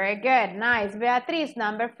 Perfect. Very good. Nice. Beatriz,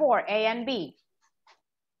 number 4, A and B.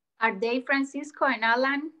 Are they Francisco and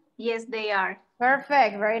Alan? Yes, they are.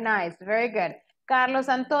 Perfect. Very nice. Very good. Carlos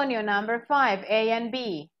Antonio, number 5, A and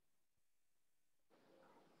B.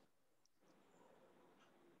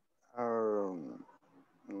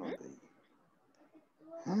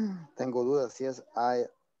 Tengo dudas si es I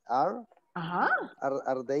are.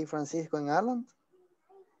 Are they Francisco and Alan?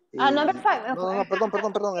 Number 5. No,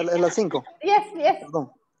 perdón, es la 5. Yes, yes.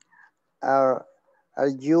 Perdón. Are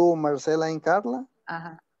you Marcela and Carla?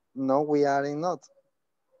 No, we are not.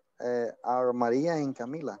 Are María and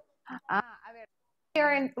Camila? A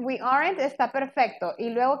ver. We aren't está perfecto. ¿Y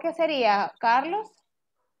luego qué sería, Carlos?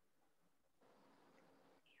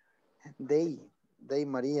 They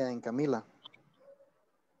María and Camila.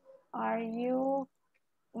 Are you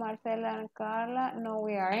Marcela and Carla? No,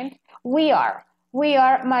 we aren't. We are. We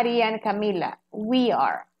are Maria and Camila. We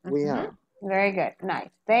are. We are. Very good. Nice.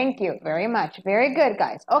 Thank you very much. Very good,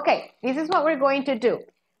 guys. Okay, this is what we're going to do.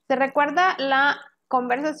 ¿Se recuerda la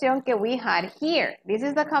conversación que we had here? This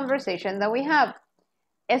is the conversation that we have.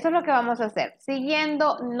 Eso es lo que vamos a hacer.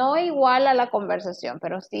 Siguiendo, no igual a la conversación,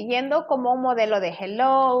 pero siguiendo como un modelo de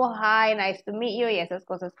hello, hi, nice to meet you y esas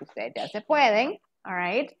cosas que ustedes ya se pueden. All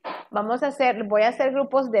right. Voy a hacer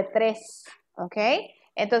grupos de 3. ¿Ok?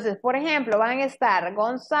 Entonces, por ejemplo, van a estar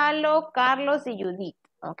Gonzalo, Carlos y Judith.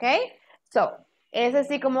 ¿Ok? So, es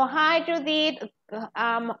así como, hi Judith,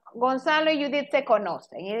 Gonzalo y Judith se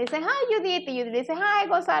conocen. Y dice, hi Judith, y Judith dice, hi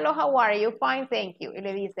Gonzalo, how are you? Fine, thank you. Y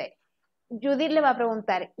le dice, Judith le va a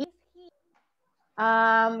preguntar, ¿y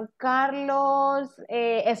Carlos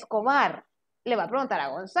Escobar? Le va a preguntar a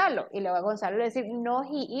Gonzalo. Y luego a Gonzalo le va a decir, no,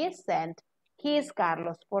 he isn't. He's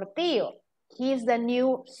Carlos Portillo. He's the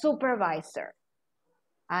new supervisor.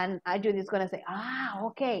 And Judith's going to say,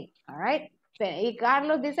 okay, all right. Y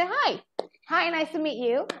Carlos dice, hi. Hi, nice to meet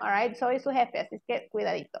you. All right, soy su jefe, así que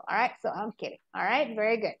cuidadito. All right, so I'm kidding. All right,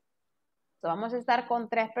 very good. So vamos a estar con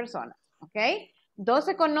 3 personas, ¿ok? 2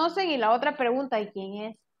 se conocen y la otra pregunta, ¿y quién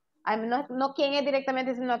es? No quién es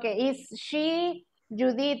directamente, sino que is she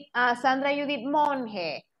Judith, Sandra Judith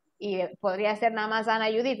Monge. Y podría ser nada más Ana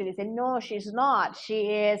Judith. Y dice, no, she's not.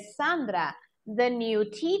 She is Sandra, the new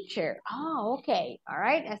teacher. Ok. All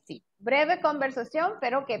right, así. Breve conversación,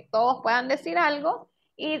 pero que todos puedan decir algo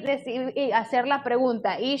y hacer la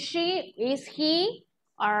pregunta. Is she, is he,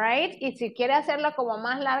 all right? Y si quiere hacerla como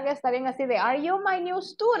más larga, está bien así de, are you my new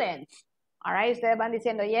students? All right, ustedes van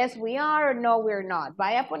diciendo, yes, we are, or no, we're not.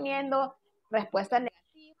 Vaya poniendo respuesta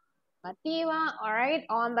negativa, all right,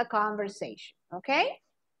 on the conversation, ¿ok?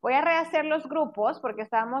 Voy a rehacer los grupos porque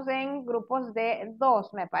estamos en grupos de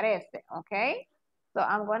 2, me parece, ¿ok? So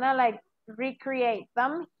I'm gonna like recreate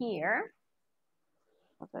them here.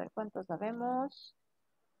 Vamos a ver cuántos sabemos.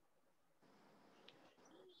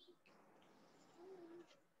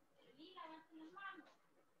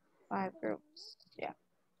 Five groups, yeah.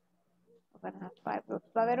 We're gonna have 5 groups.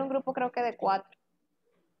 Va a haber un grupo creo que de 4.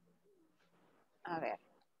 A ver,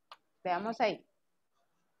 veamos ahí.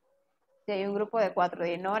 Si hay un grupo de 4,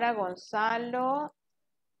 Dinora, Gonzalo,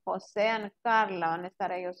 José y Carla, van a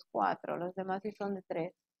estar ellos 4. Los demás sí son de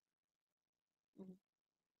 3.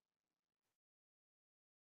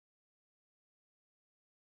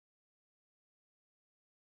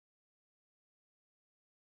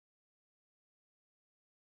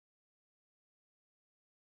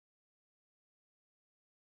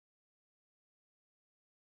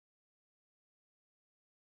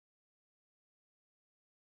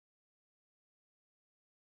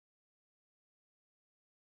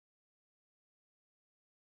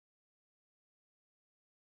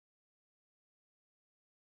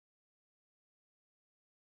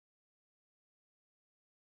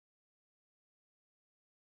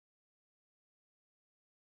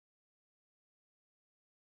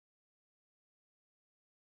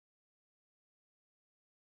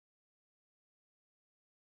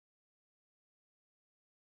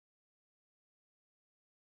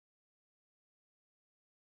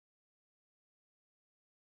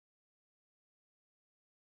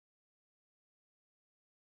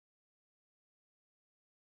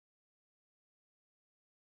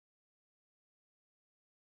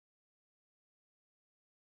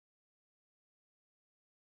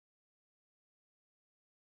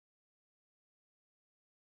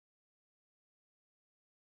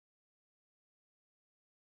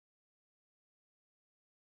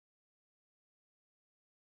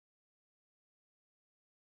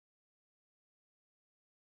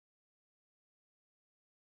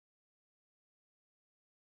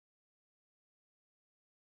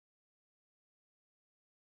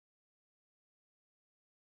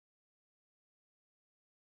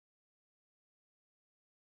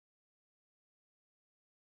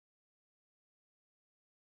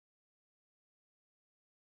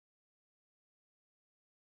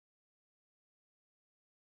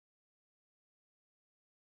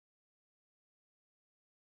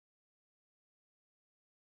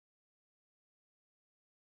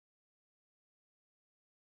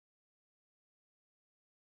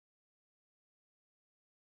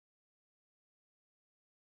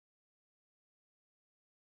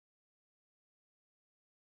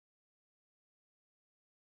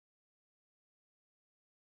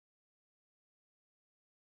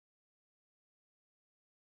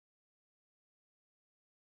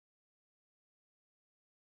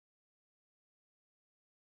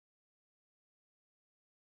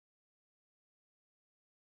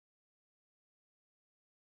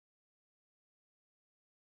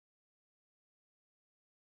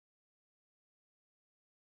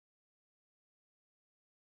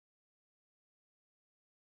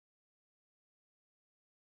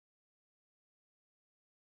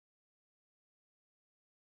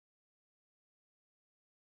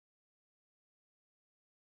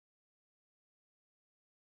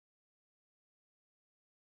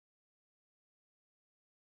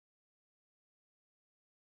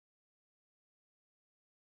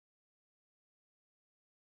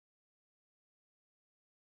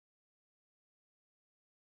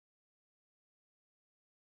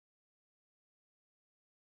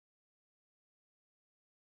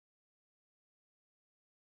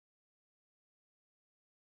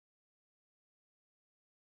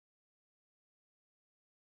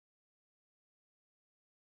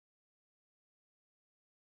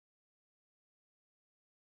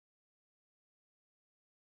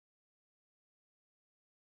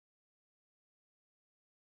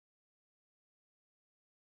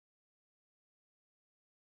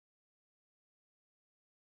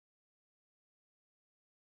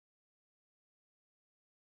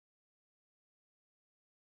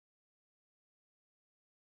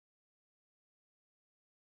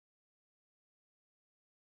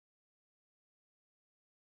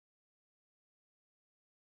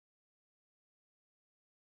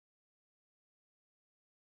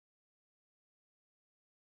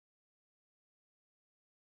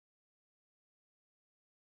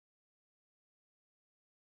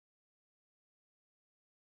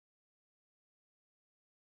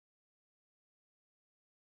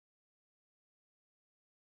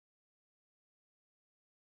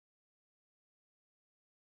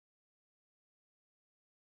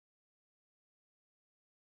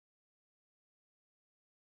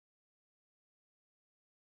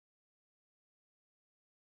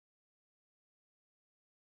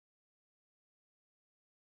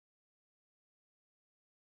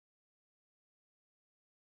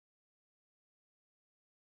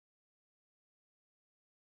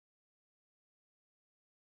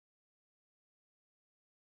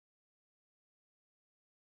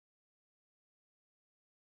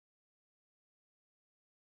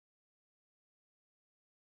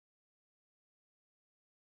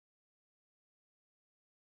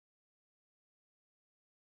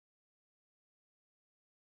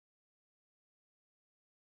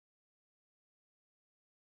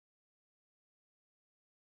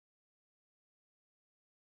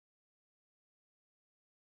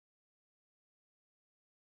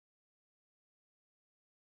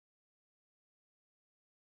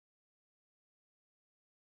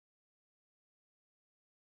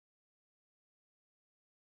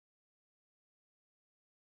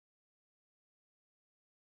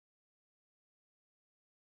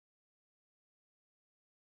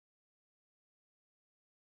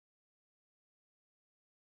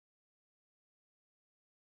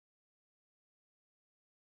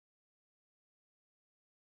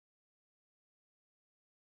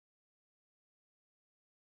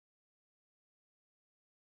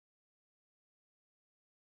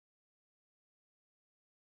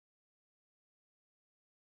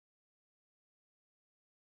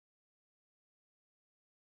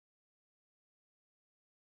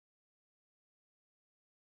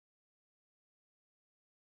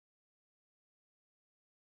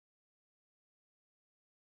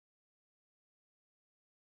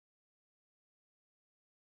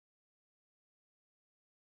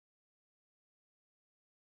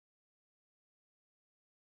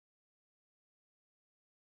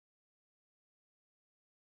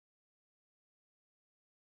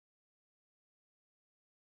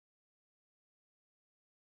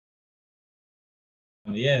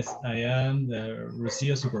 Yes, I am the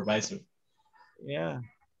Rocio supervisor. Yeah,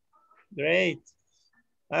 great.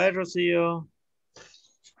 Hi, Rocio.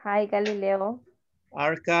 Hi, Galileo.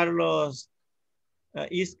 Are Carlos,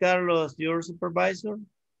 is Carlos your supervisor?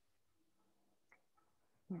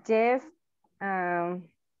 Yes.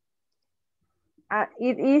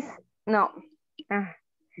 It is, no.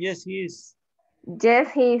 Yes, he is.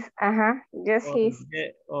 Yes, he is. Yes, he is.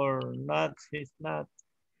 Or not, he's not.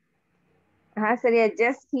 Sería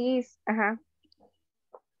yes, he is.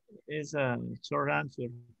 It's a short answer.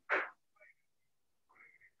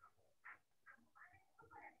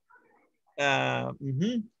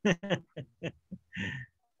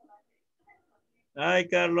 Hi,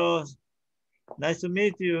 Carlos. Nice to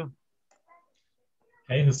meet you.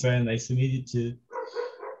 Hey, Jose, nice to meet you too.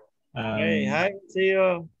 Hey, hi,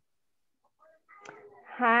 Theo.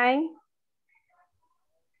 Hi.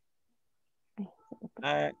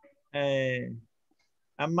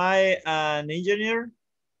 Am I an engineer?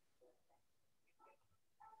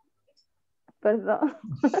 Perdón.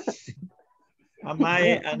 Am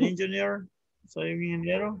I an engineer? ¿Soy un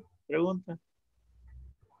ingeniero? Pregunta.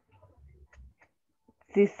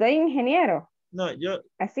 Si soy ingeniero. No, yo.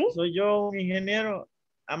 ¿Así? ¿Soy yo un ingeniero?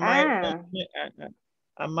 Am I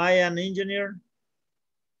an engineer?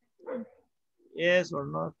 Yes or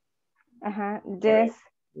not? Yes.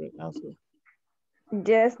 Answer.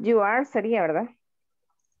 Yes, you are, sería, ¿verdad?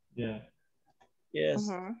 Yeah. Yes.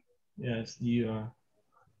 Yes, you are.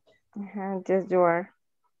 Yes, you are.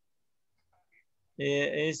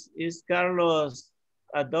 Is Carlos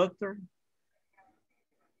a doctor?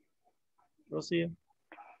 Rocio?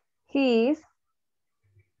 He is.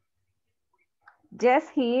 Yes,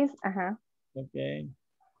 he is. Okay.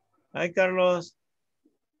 Hi, Carlos.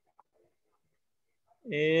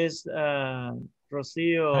 Is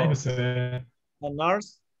Rocio Hi, Jose. A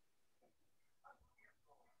nurse?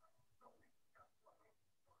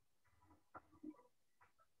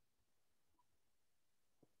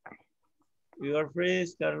 You are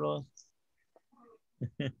freeze, Carlos.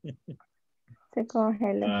 Se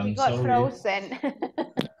congeló. He got frozen.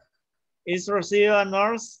 Is Rocio a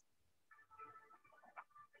nurse?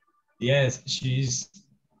 Yes, she's.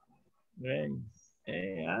 Great.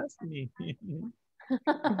 Hey, ask me.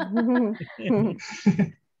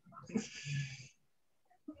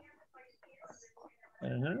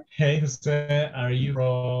 Hey, Jose, are you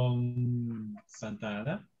from Santa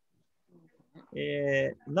Ana?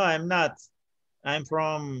 No, I'm not. I'm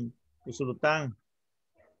from Usulután.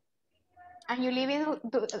 And you live in,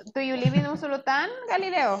 do you live in Usulután,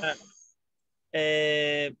 Galileo?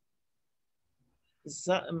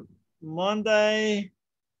 Monday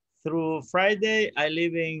through Friday, I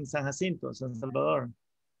live in San Jacinto, San Salvador.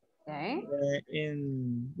 Okay.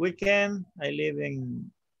 In weekend, I live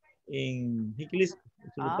in Hiclis,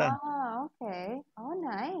 Usulután. Okay. Oh,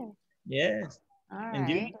 nice. Yes. All And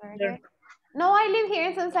you right. Very good. No, I live here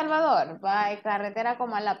in San Salvador, by Carretera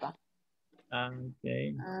Comalapa.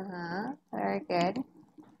 Okay. Very good.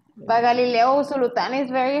 But Galileo, Usulután is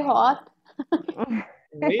very hot.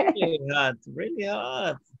 Really hot, really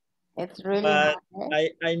hot. It's really but hot.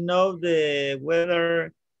 I know the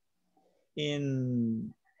weather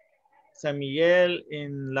in San Miguel,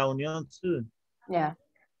 in La Unión too. Yeah.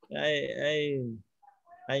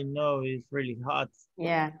 I know it's really hot.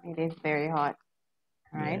 Yeah, it is very hot.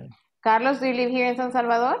 All right. Yeah. Carlos, do you live here in San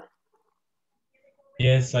Salvador?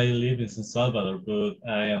 Yes, I live in San Salvador, but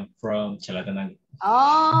I am from Chalatenango.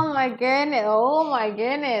 Oh my goodness. Oh my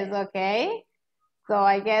goodness. Okay. So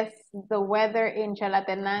I guess the weather in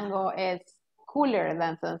Chalatenango is cooler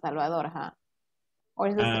than San Salvador, huh? Or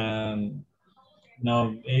is it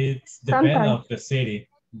no, it's depends of the city,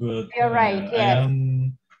 but you're right, I yes.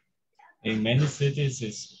 am in many cities.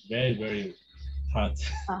 It's very, very hot.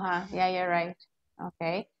 Yeah, you're right.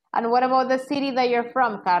 Okay. And what about the city that you're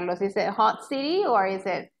from, Carlos? Is it a hot city or is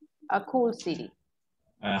it a cool city?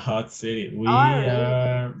 A hot city. We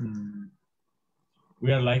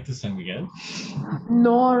are like to San Miguel.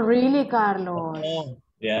 No, really, Carlos.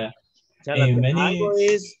 Yeah. Chalatenango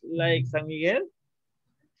is like San Miguel?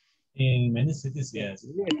 In many cities, yes.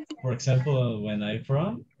 For example, when I'm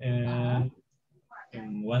from, and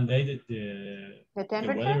one day the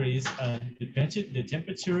weather is the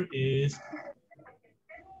temperature is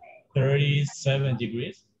 37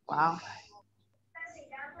 degrees. Wow.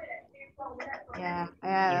 Yeah,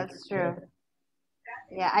 that's true.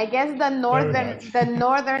 Yeah, I guess the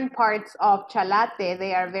northern parts of Chalate,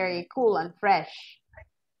 they are very cool and fresh.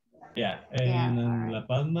 Yeah, and La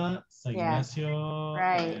Palma, San Ignacio,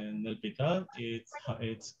 right. and El Pital,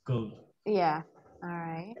 it's cold. Yeah. All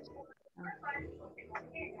right.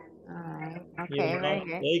 All right. Okay, very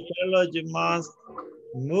good. Hey, Carlos, you must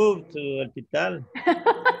move to hospital.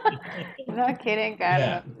 No kidding,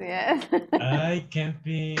 Carlos. Yes. I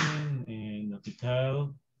camping in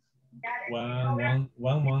hospital one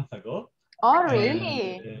month ago. Oh,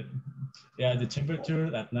 really? And, yeah, the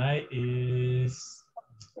temperature at night is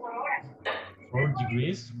 4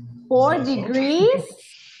 degrees. 4 degrees?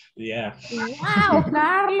 Yeah. Wow,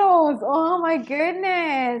 Carlos. Oh my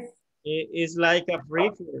goodness. It's like a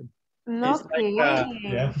freezer. No It's kidding. like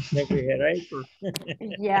a refrigerator.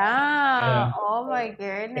 Yeah. Oh my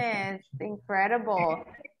goodness. Incredible.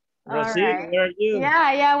 All Rocio, right. where are you?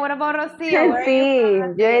 Yeah. What about Rocío? Where are you Sí,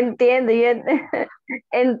 from, yo Rocío? entiendo,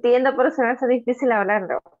 entiendo, pero se me hace difícil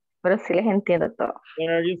hablarlo, pero sí les entiendo todo.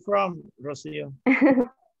 Where are you from, Rocio?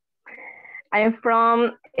 I'm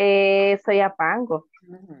from Soyapango.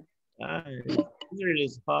 Ah, it's really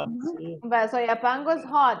hot. Sí. But Soyapango's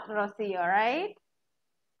hot, Rocío, right?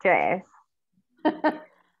 Yes.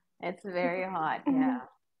 It's very hot, yeah.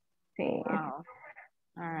 Sí. Wow.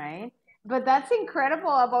 All right. But that's incredible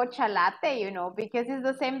about Chalate, you know, because it's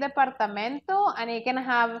the same departamento and it can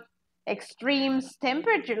have extreme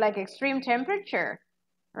temperature,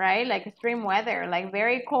 right? Like extreme weather, like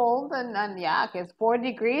very cold and yeah, because 4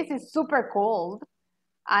 degrees is super cold.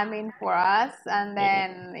 I mean, for us, and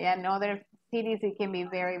then yeah, in other cities it can be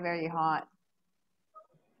very, very hot.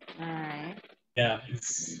 All right. Yeah,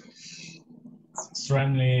 it's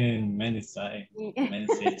extremely in many sides, many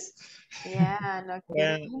cities. Yeah, no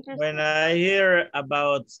kidding. When I hear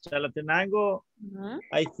about Chalatenango, Mhm.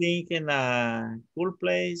 I think in a cool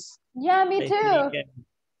place. Yeah, me too.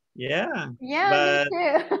 Yeah, Yeah, me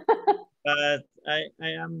too. but I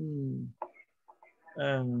am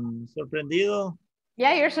sorprendido.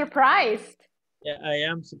 Yeah, you're surprised. Yeah, I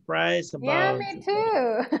am surprised Yeah, about me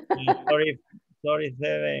too.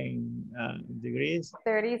 37 degrees.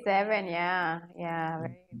 37, yeah.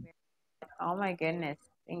 Very, very. Oh my goodness,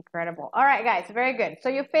 incredible. All right, guys, very good. So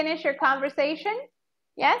you finished your conversation?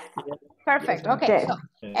 Yes? Perfect. Yes, Okay, so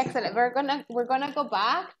Yes. excellent. We're gonna go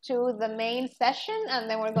back to the main session and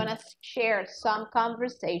then we're gonna share some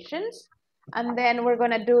conversations and then we're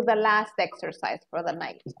gonna do the last exercise for the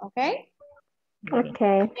night, okay?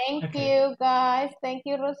 Okay. Thank you, guys. Thank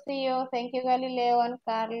you, Rocio. Thank you, Galileo and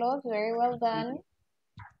Carlos. Very well done.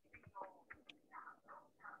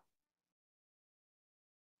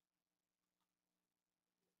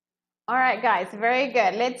 All right, guys, very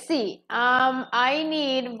good. Let's see. I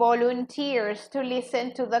need volunteers to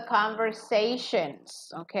listen to the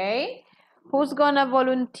conversations, okay? Who's gonna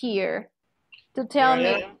volunteer to tell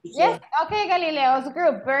me? Yes, okay, Galileo's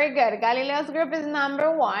group, very good. Galileo's group is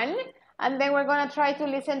number 1, and then we're gonna try to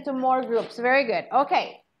listen to more groups. Very good,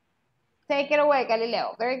 okay. Take it away,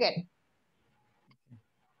 Galileo, very good.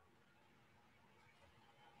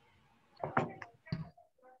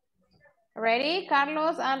 Ready,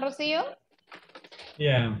 Carlos and Rocio?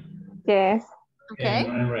 Yeah. Yes. Okay.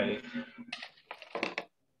 I'm ready.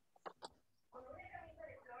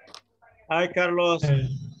 Hi, Carlos.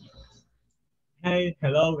 Hey,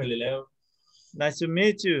 hello, Galileo. Nice to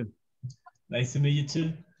meet you. Nice to meet you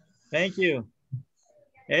too. Thank you.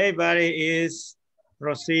 Hey, buddy, is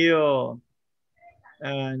Rocio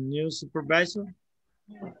a new supervisor?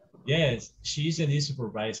 Yes, she's a new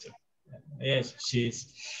supervisor. Yes, she is.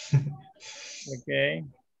 Okay.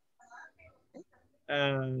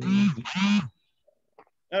 I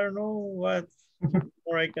don't know what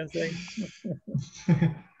more I can say.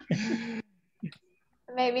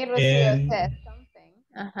 Maybe Rocio says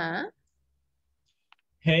something.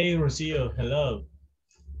 Hey, Rocio, hello.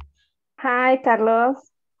 Hi,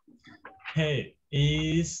 Carlos. Hey,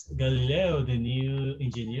 is Galileo the new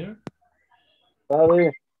engineer?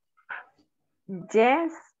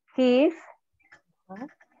 Yes, he is.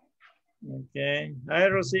 Okay. Hi,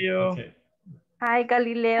 Rocio. Okay. Hi,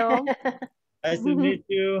 Galileo. Nice to meet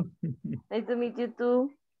you. Nice to meet you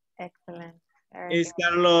too. Excellent. Is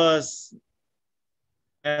Carlos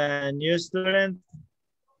a new student?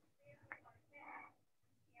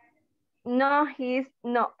 No, he's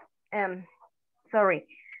no. Sorry.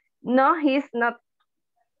 No, he's not.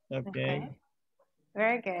 Okay.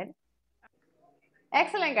 Very good.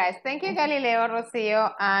 Excellent, guys. Thank you, Galileo,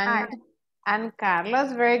 Rocio, and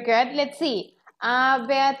Carlos. Very good. Let's see.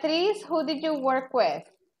 Beatriz, who did you work with?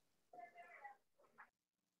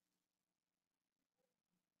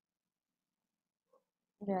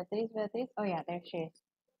 Beatriz. Oh, yeah, there she is.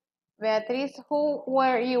 Beatriz, who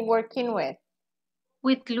were you working with?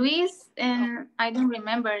 With Luis, and I don't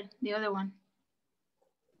remember the other one.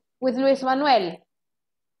 With Luis Manuel?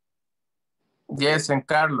 Yes, and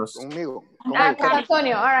Carlos. Carlos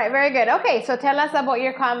Antonio. All right, very good. Okay, so tell us about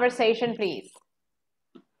your conversation, please.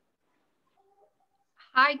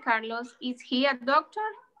 Hi, Carlos. Is he a doctor?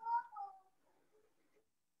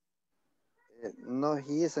 No,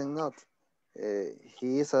 he is not.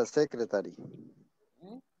 He is a secretary.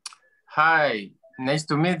 Hi, nice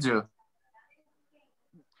to meet you.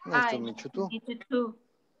 Nice Hi, to meet you too. meet you too.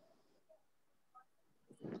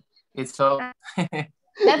 It's so.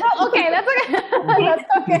 That's okay. That's okay. That's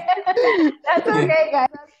okay. That's okay, guys.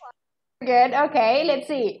 That's fine. Good. Okay, let's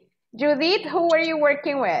see. Judith, who were you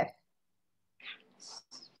working with?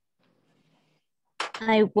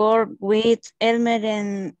 I work with Elmer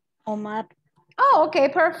and Omar. Oh, okay,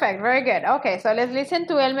 perfect. Very good. Okay, so let's listen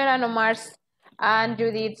to Elmer and Omar's and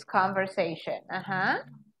Judith's conversation.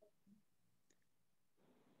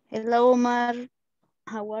 Hello, Omar.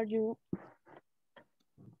 How are you?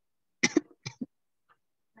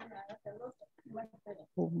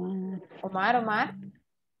 Omar.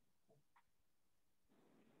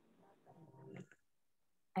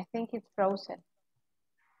 I think it's frozen.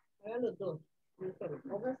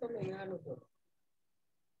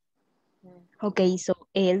 Okay, so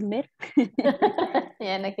Elmer.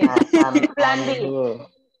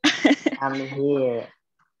 I'm here.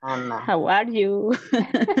 Anna. How are you?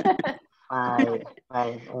 Fine,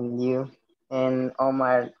 and you? And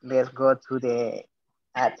Omar, let's go to the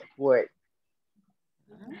at work.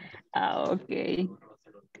 Okay.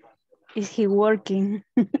 Is he working?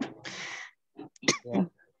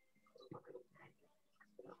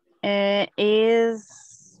 Yeah.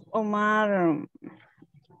 Is Omar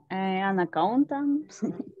an accountant?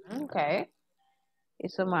 Okay.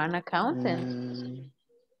 Is Omar an accountant?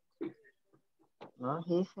 No,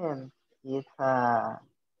 he's a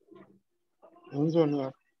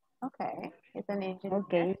engineer. Okay, he's an engineer.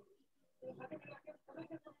 Okay.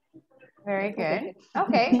 Very good.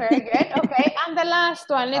 Okay, very good. Okay, and the last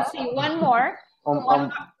one. Let's see, one more.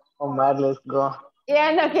 Omar, let's go.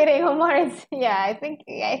 Yeah, no kidding. Omar is, yeah, I think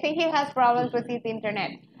he has problems with his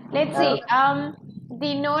internet. Let's see.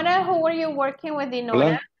 Dinora, who were you working with,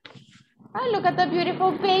 Dinora? Oh, look at the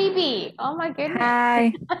beautiful baby. Oh my goodness.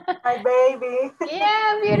 Hi. Hi, baby.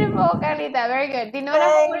 Yeah, beautiful, Carlita. Very good.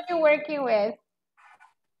 Dinora, who were you working with?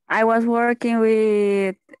 I was working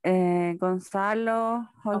with Gonzalo,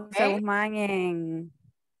 Jose Guzmán, and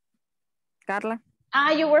Carla.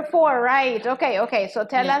 Ah, you were 4, right? Okay. So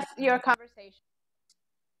tell us your conversation.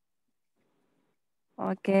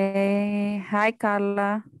 Okay. Hi,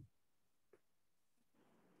 Carla.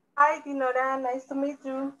 Hi, Dinora. Nice to meet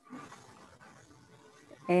you.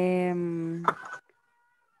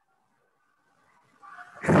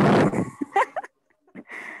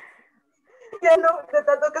 Ya no, de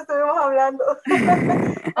tanto que estuvimos hablando.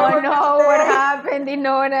 Oh no, what happened,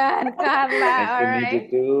 Dinora and Carla? All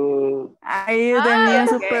right. Are you the new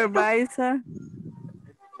supervisor?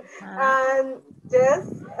 And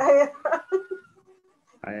yes,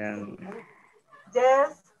 I am.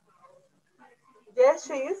 Yes,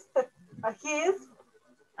 she is. He is.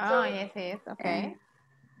 Oh, yes, he is. Okay.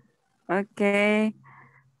 Okay.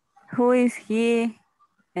 Who is he?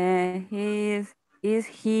 Is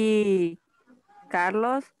he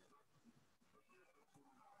Carlos?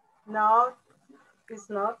 No, he's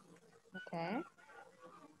not. Okay.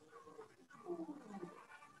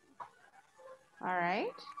 All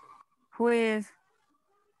right. Who is?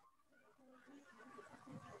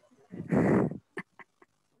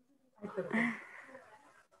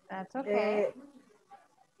 That's okay.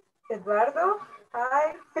 Eduardo,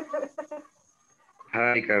 hi.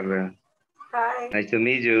 Hi, Carla. Hi. Nice to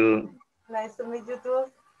meet you. Nice to meet you too.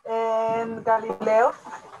 And Galileo.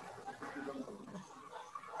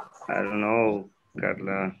 I don't know,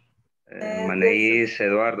 Carla. My name is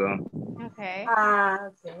Eduardo. Okay.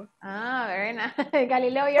 Okay. Ah, very nice.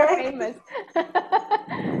 Galileo, you're famous.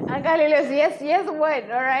 And Galileo, yes, what?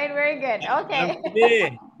 All right, very good. Okay.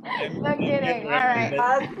 No kidding. All right.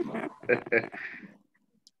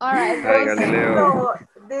 All right. Hi, Galileo.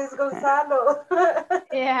 This Gonzalo.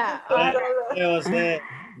 Yeah. Hi, Jose.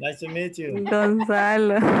 Nice to meet you.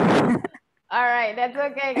 Gonzalo. All right, that's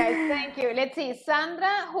okay, guys. Thank you. Let's see.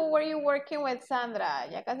 Sandra, who were you working with, Sandra?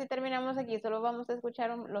 Ya casi terminamos aquí. Solo vamos a escuchar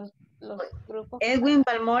los grupos. Edwin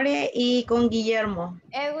Balmore y con Guillermo.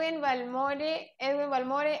 Edwin Balmore,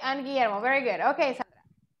 and Guillermo. Very good. Okay, Sandra.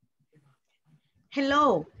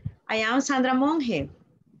 Hello, I am Sandra Monge.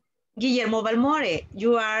 Guillermo Balmore,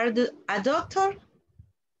 you are a doctor?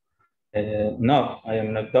 No, I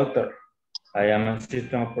am not doctor. I am a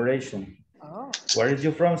system operation. Oh. Where is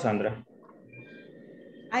you from, Sandra?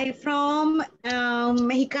 I'm from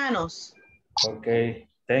Mexicanos. Okay,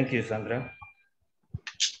 thank you, Sandra.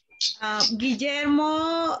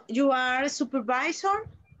 Guillermo, you are supervisor?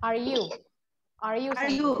 Are you? Are you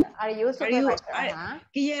supervisor?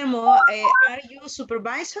 Guillermo, are you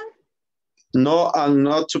supervisor? No, I'm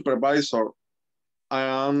not supervisor. I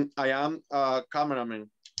am a cameraman.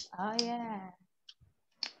 Oh, yeah.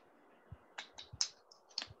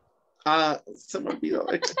 Se me olvidó.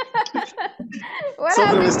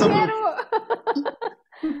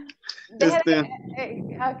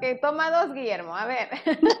 Ok, toma 2, Guillermo, a ver.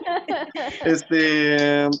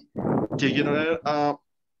 Que quiero ver,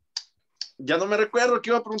 ya no me recuerdo qué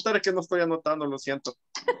iba a preguntar, es que no estoy anotando, lo siento.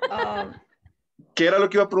 ¿Qué era lo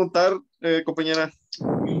que iba a preguntar, compañera?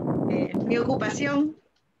 Mi ocupación.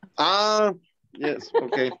 Yes,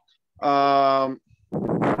 okay.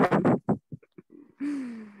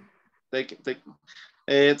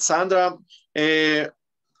 Sandra,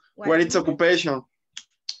 what is occupation?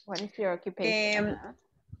 What is your occupation?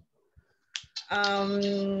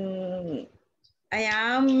 I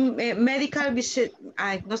am a medical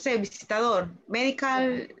visitador.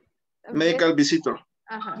 Medical visitor.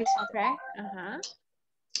 Okay.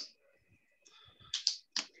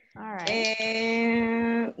 All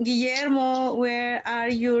right. Guillermo, where are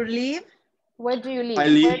you live? Where do you live? I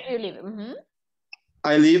live, Where do you live?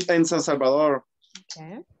 I live in San Salvador.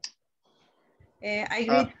 Okay. I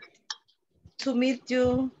great to meet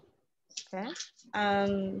you. Okay.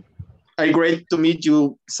 I great to meet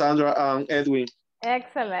you, Sandra and Edwin.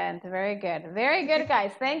 Excellent. Very good. Very good,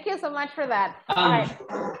 guys. Thank you so much for that. All right.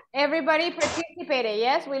 Everybody participated.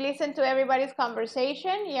 Yes, we listened to everybody's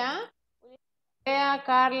conversation. Yeah.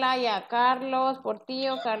 Carla, yeah. Carlos,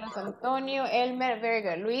 Portillo, Carlos Antonio, Elmer. Very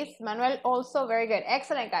good. Luis, Manuel, also very good.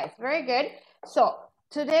 Excellent, guys. Very good. So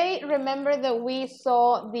today, remember that we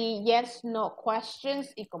saw the yes, no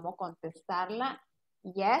questions y cómo contestarla.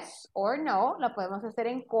 Yes or no. La podemos hacer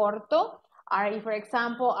en corto. For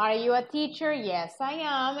example, are you a teacher? Yes, I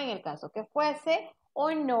am, en el caso que fuese.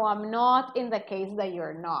 Or no, I'm not, in the case that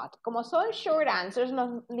you're not. Como son short answers,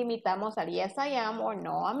 nos limitamos al yes, I am, or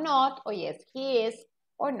no, I'm not, o yes, he is,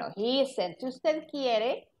 or no, he isn't. Si usted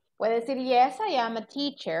quiere, puede decir yes, I am a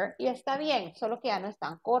teacher, y está bien, solo que ya no es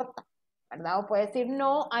tan corta, ¿verdad? O puede decir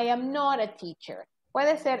no, I am not a teacher.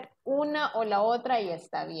 Puede ser una o la otra y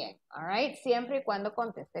está bien, all right? Siempre y cuando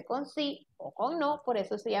conteste con sí o con no, por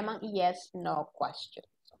eso se llaman yes, no questions,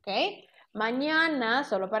 ¿ok? Mañana,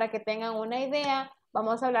 solo para que tengan una idea,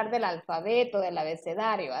 vamos a hablar del alfabeto, del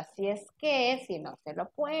abecedario, así es que si no se lo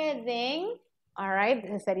pueden, all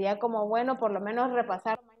right, sería como bueno por lo menos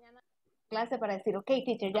repasar mañana clase para decir, ok,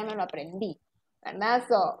 teacher, ya me lo aprendí. ¿Verdad?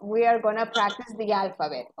 So, we are going to practice the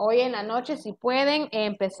alphabet. Hoy en la noche, si pueden,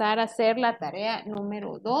 empezar a hacer la tarea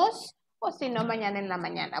número 2, o si no, mañana en la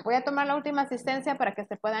mañana. Voy a tomar la última asistencia para que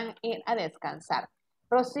se puedan ir a descansar.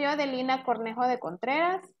 Rocío Adelina Cornejo de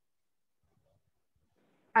Contreras.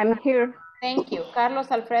 I'm here. Thank you.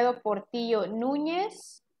 Carlos Alfredo Portillo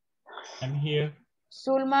Núñez. I'm here.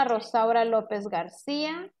 Zulma Rosaura López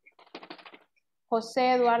García.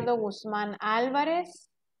 José Eduardo Guzmán Álvarez.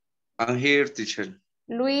 I'm here, teacher.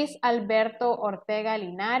 Luis Alberto Ortega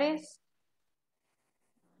Linares.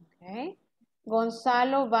 Okay.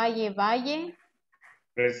 Gonzalo Valle Valle.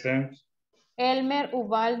 Present. Elmer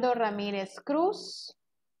Ubaldo Ramírez Cruz.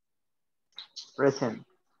 Present.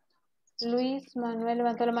 Luis Manuel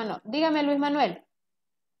levantó la mano. Dígame, Luis Manuel.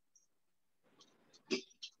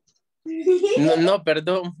 No,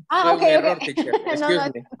 perdón. Fue un error, teacher.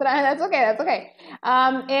 Excuse me. That's okay.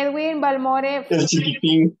 Edwin Balmore. El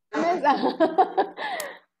chiquitín.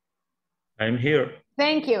 I'm here.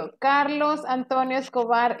 Thank you. Carlos Antonio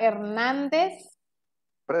Escobar Hernández.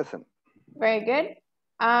 Present. Very good.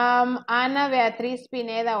 Ana Beatriz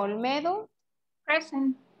Pineda Olmedo.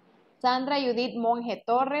 Present. Sandra Judith Monge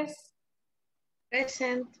Torres.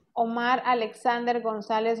 Present. Omar Alexander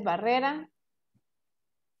González Barrera.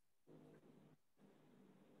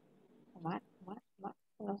 Omar,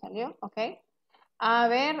 no salió, ok. A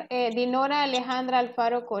ver, Dinora Alejandra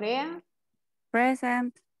Alfaro Corea.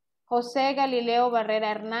 Present. José Galileo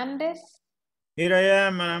Barrera Hernández. Here I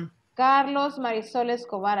am, ma'am. Carlos Marisol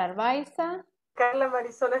Escobar Arbaiza. Carla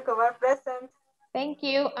Marisol Escobar, present. Thank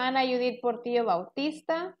you. Ana Judith Portillo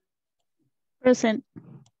Bautista. Present.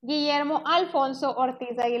 Guillermo Alfonso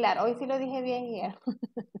Ortiz Aguilar. Hoy sí lo dije bien, Guillermo.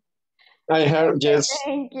 I heard, yes.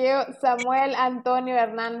 Thank you. Samuel Antonio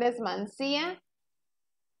Hernández Mancía.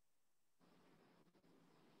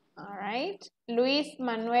 All right. Luis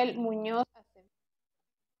Manuel Muñoz.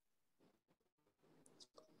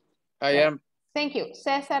 I am. Thank you.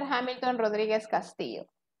 César Hamilton Rodríguez Castillo.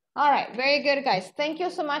 All right, very good, guys. Thank you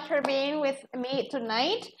so much for being with me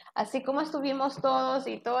tonight. Así como estuvimos todos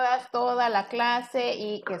y todas, toda la clase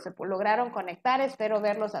y que se lograron conectar, espero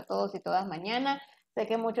verlos a todos y todas mañana. Sé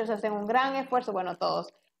que muchos hacen un gran esfuerzo, bueno,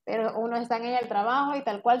 todos, pero unos están en el trabajo y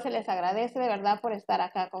tal cual se les agradece de verdad por estar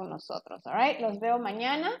acá con nosotros. All right, los veo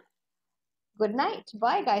mañana. Good night.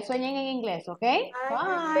 Bye, guys. Sueñen en inglés, ¿ok? Bye.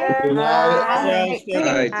 Good night. Bye,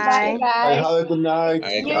 Bye. guys. Have a good night.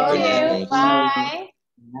 You too. Bye.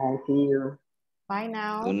 I see you. Bye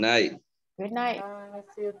now. Good night. Good night.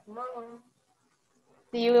 See you tomorrow.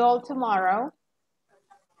 See you all tomorrow.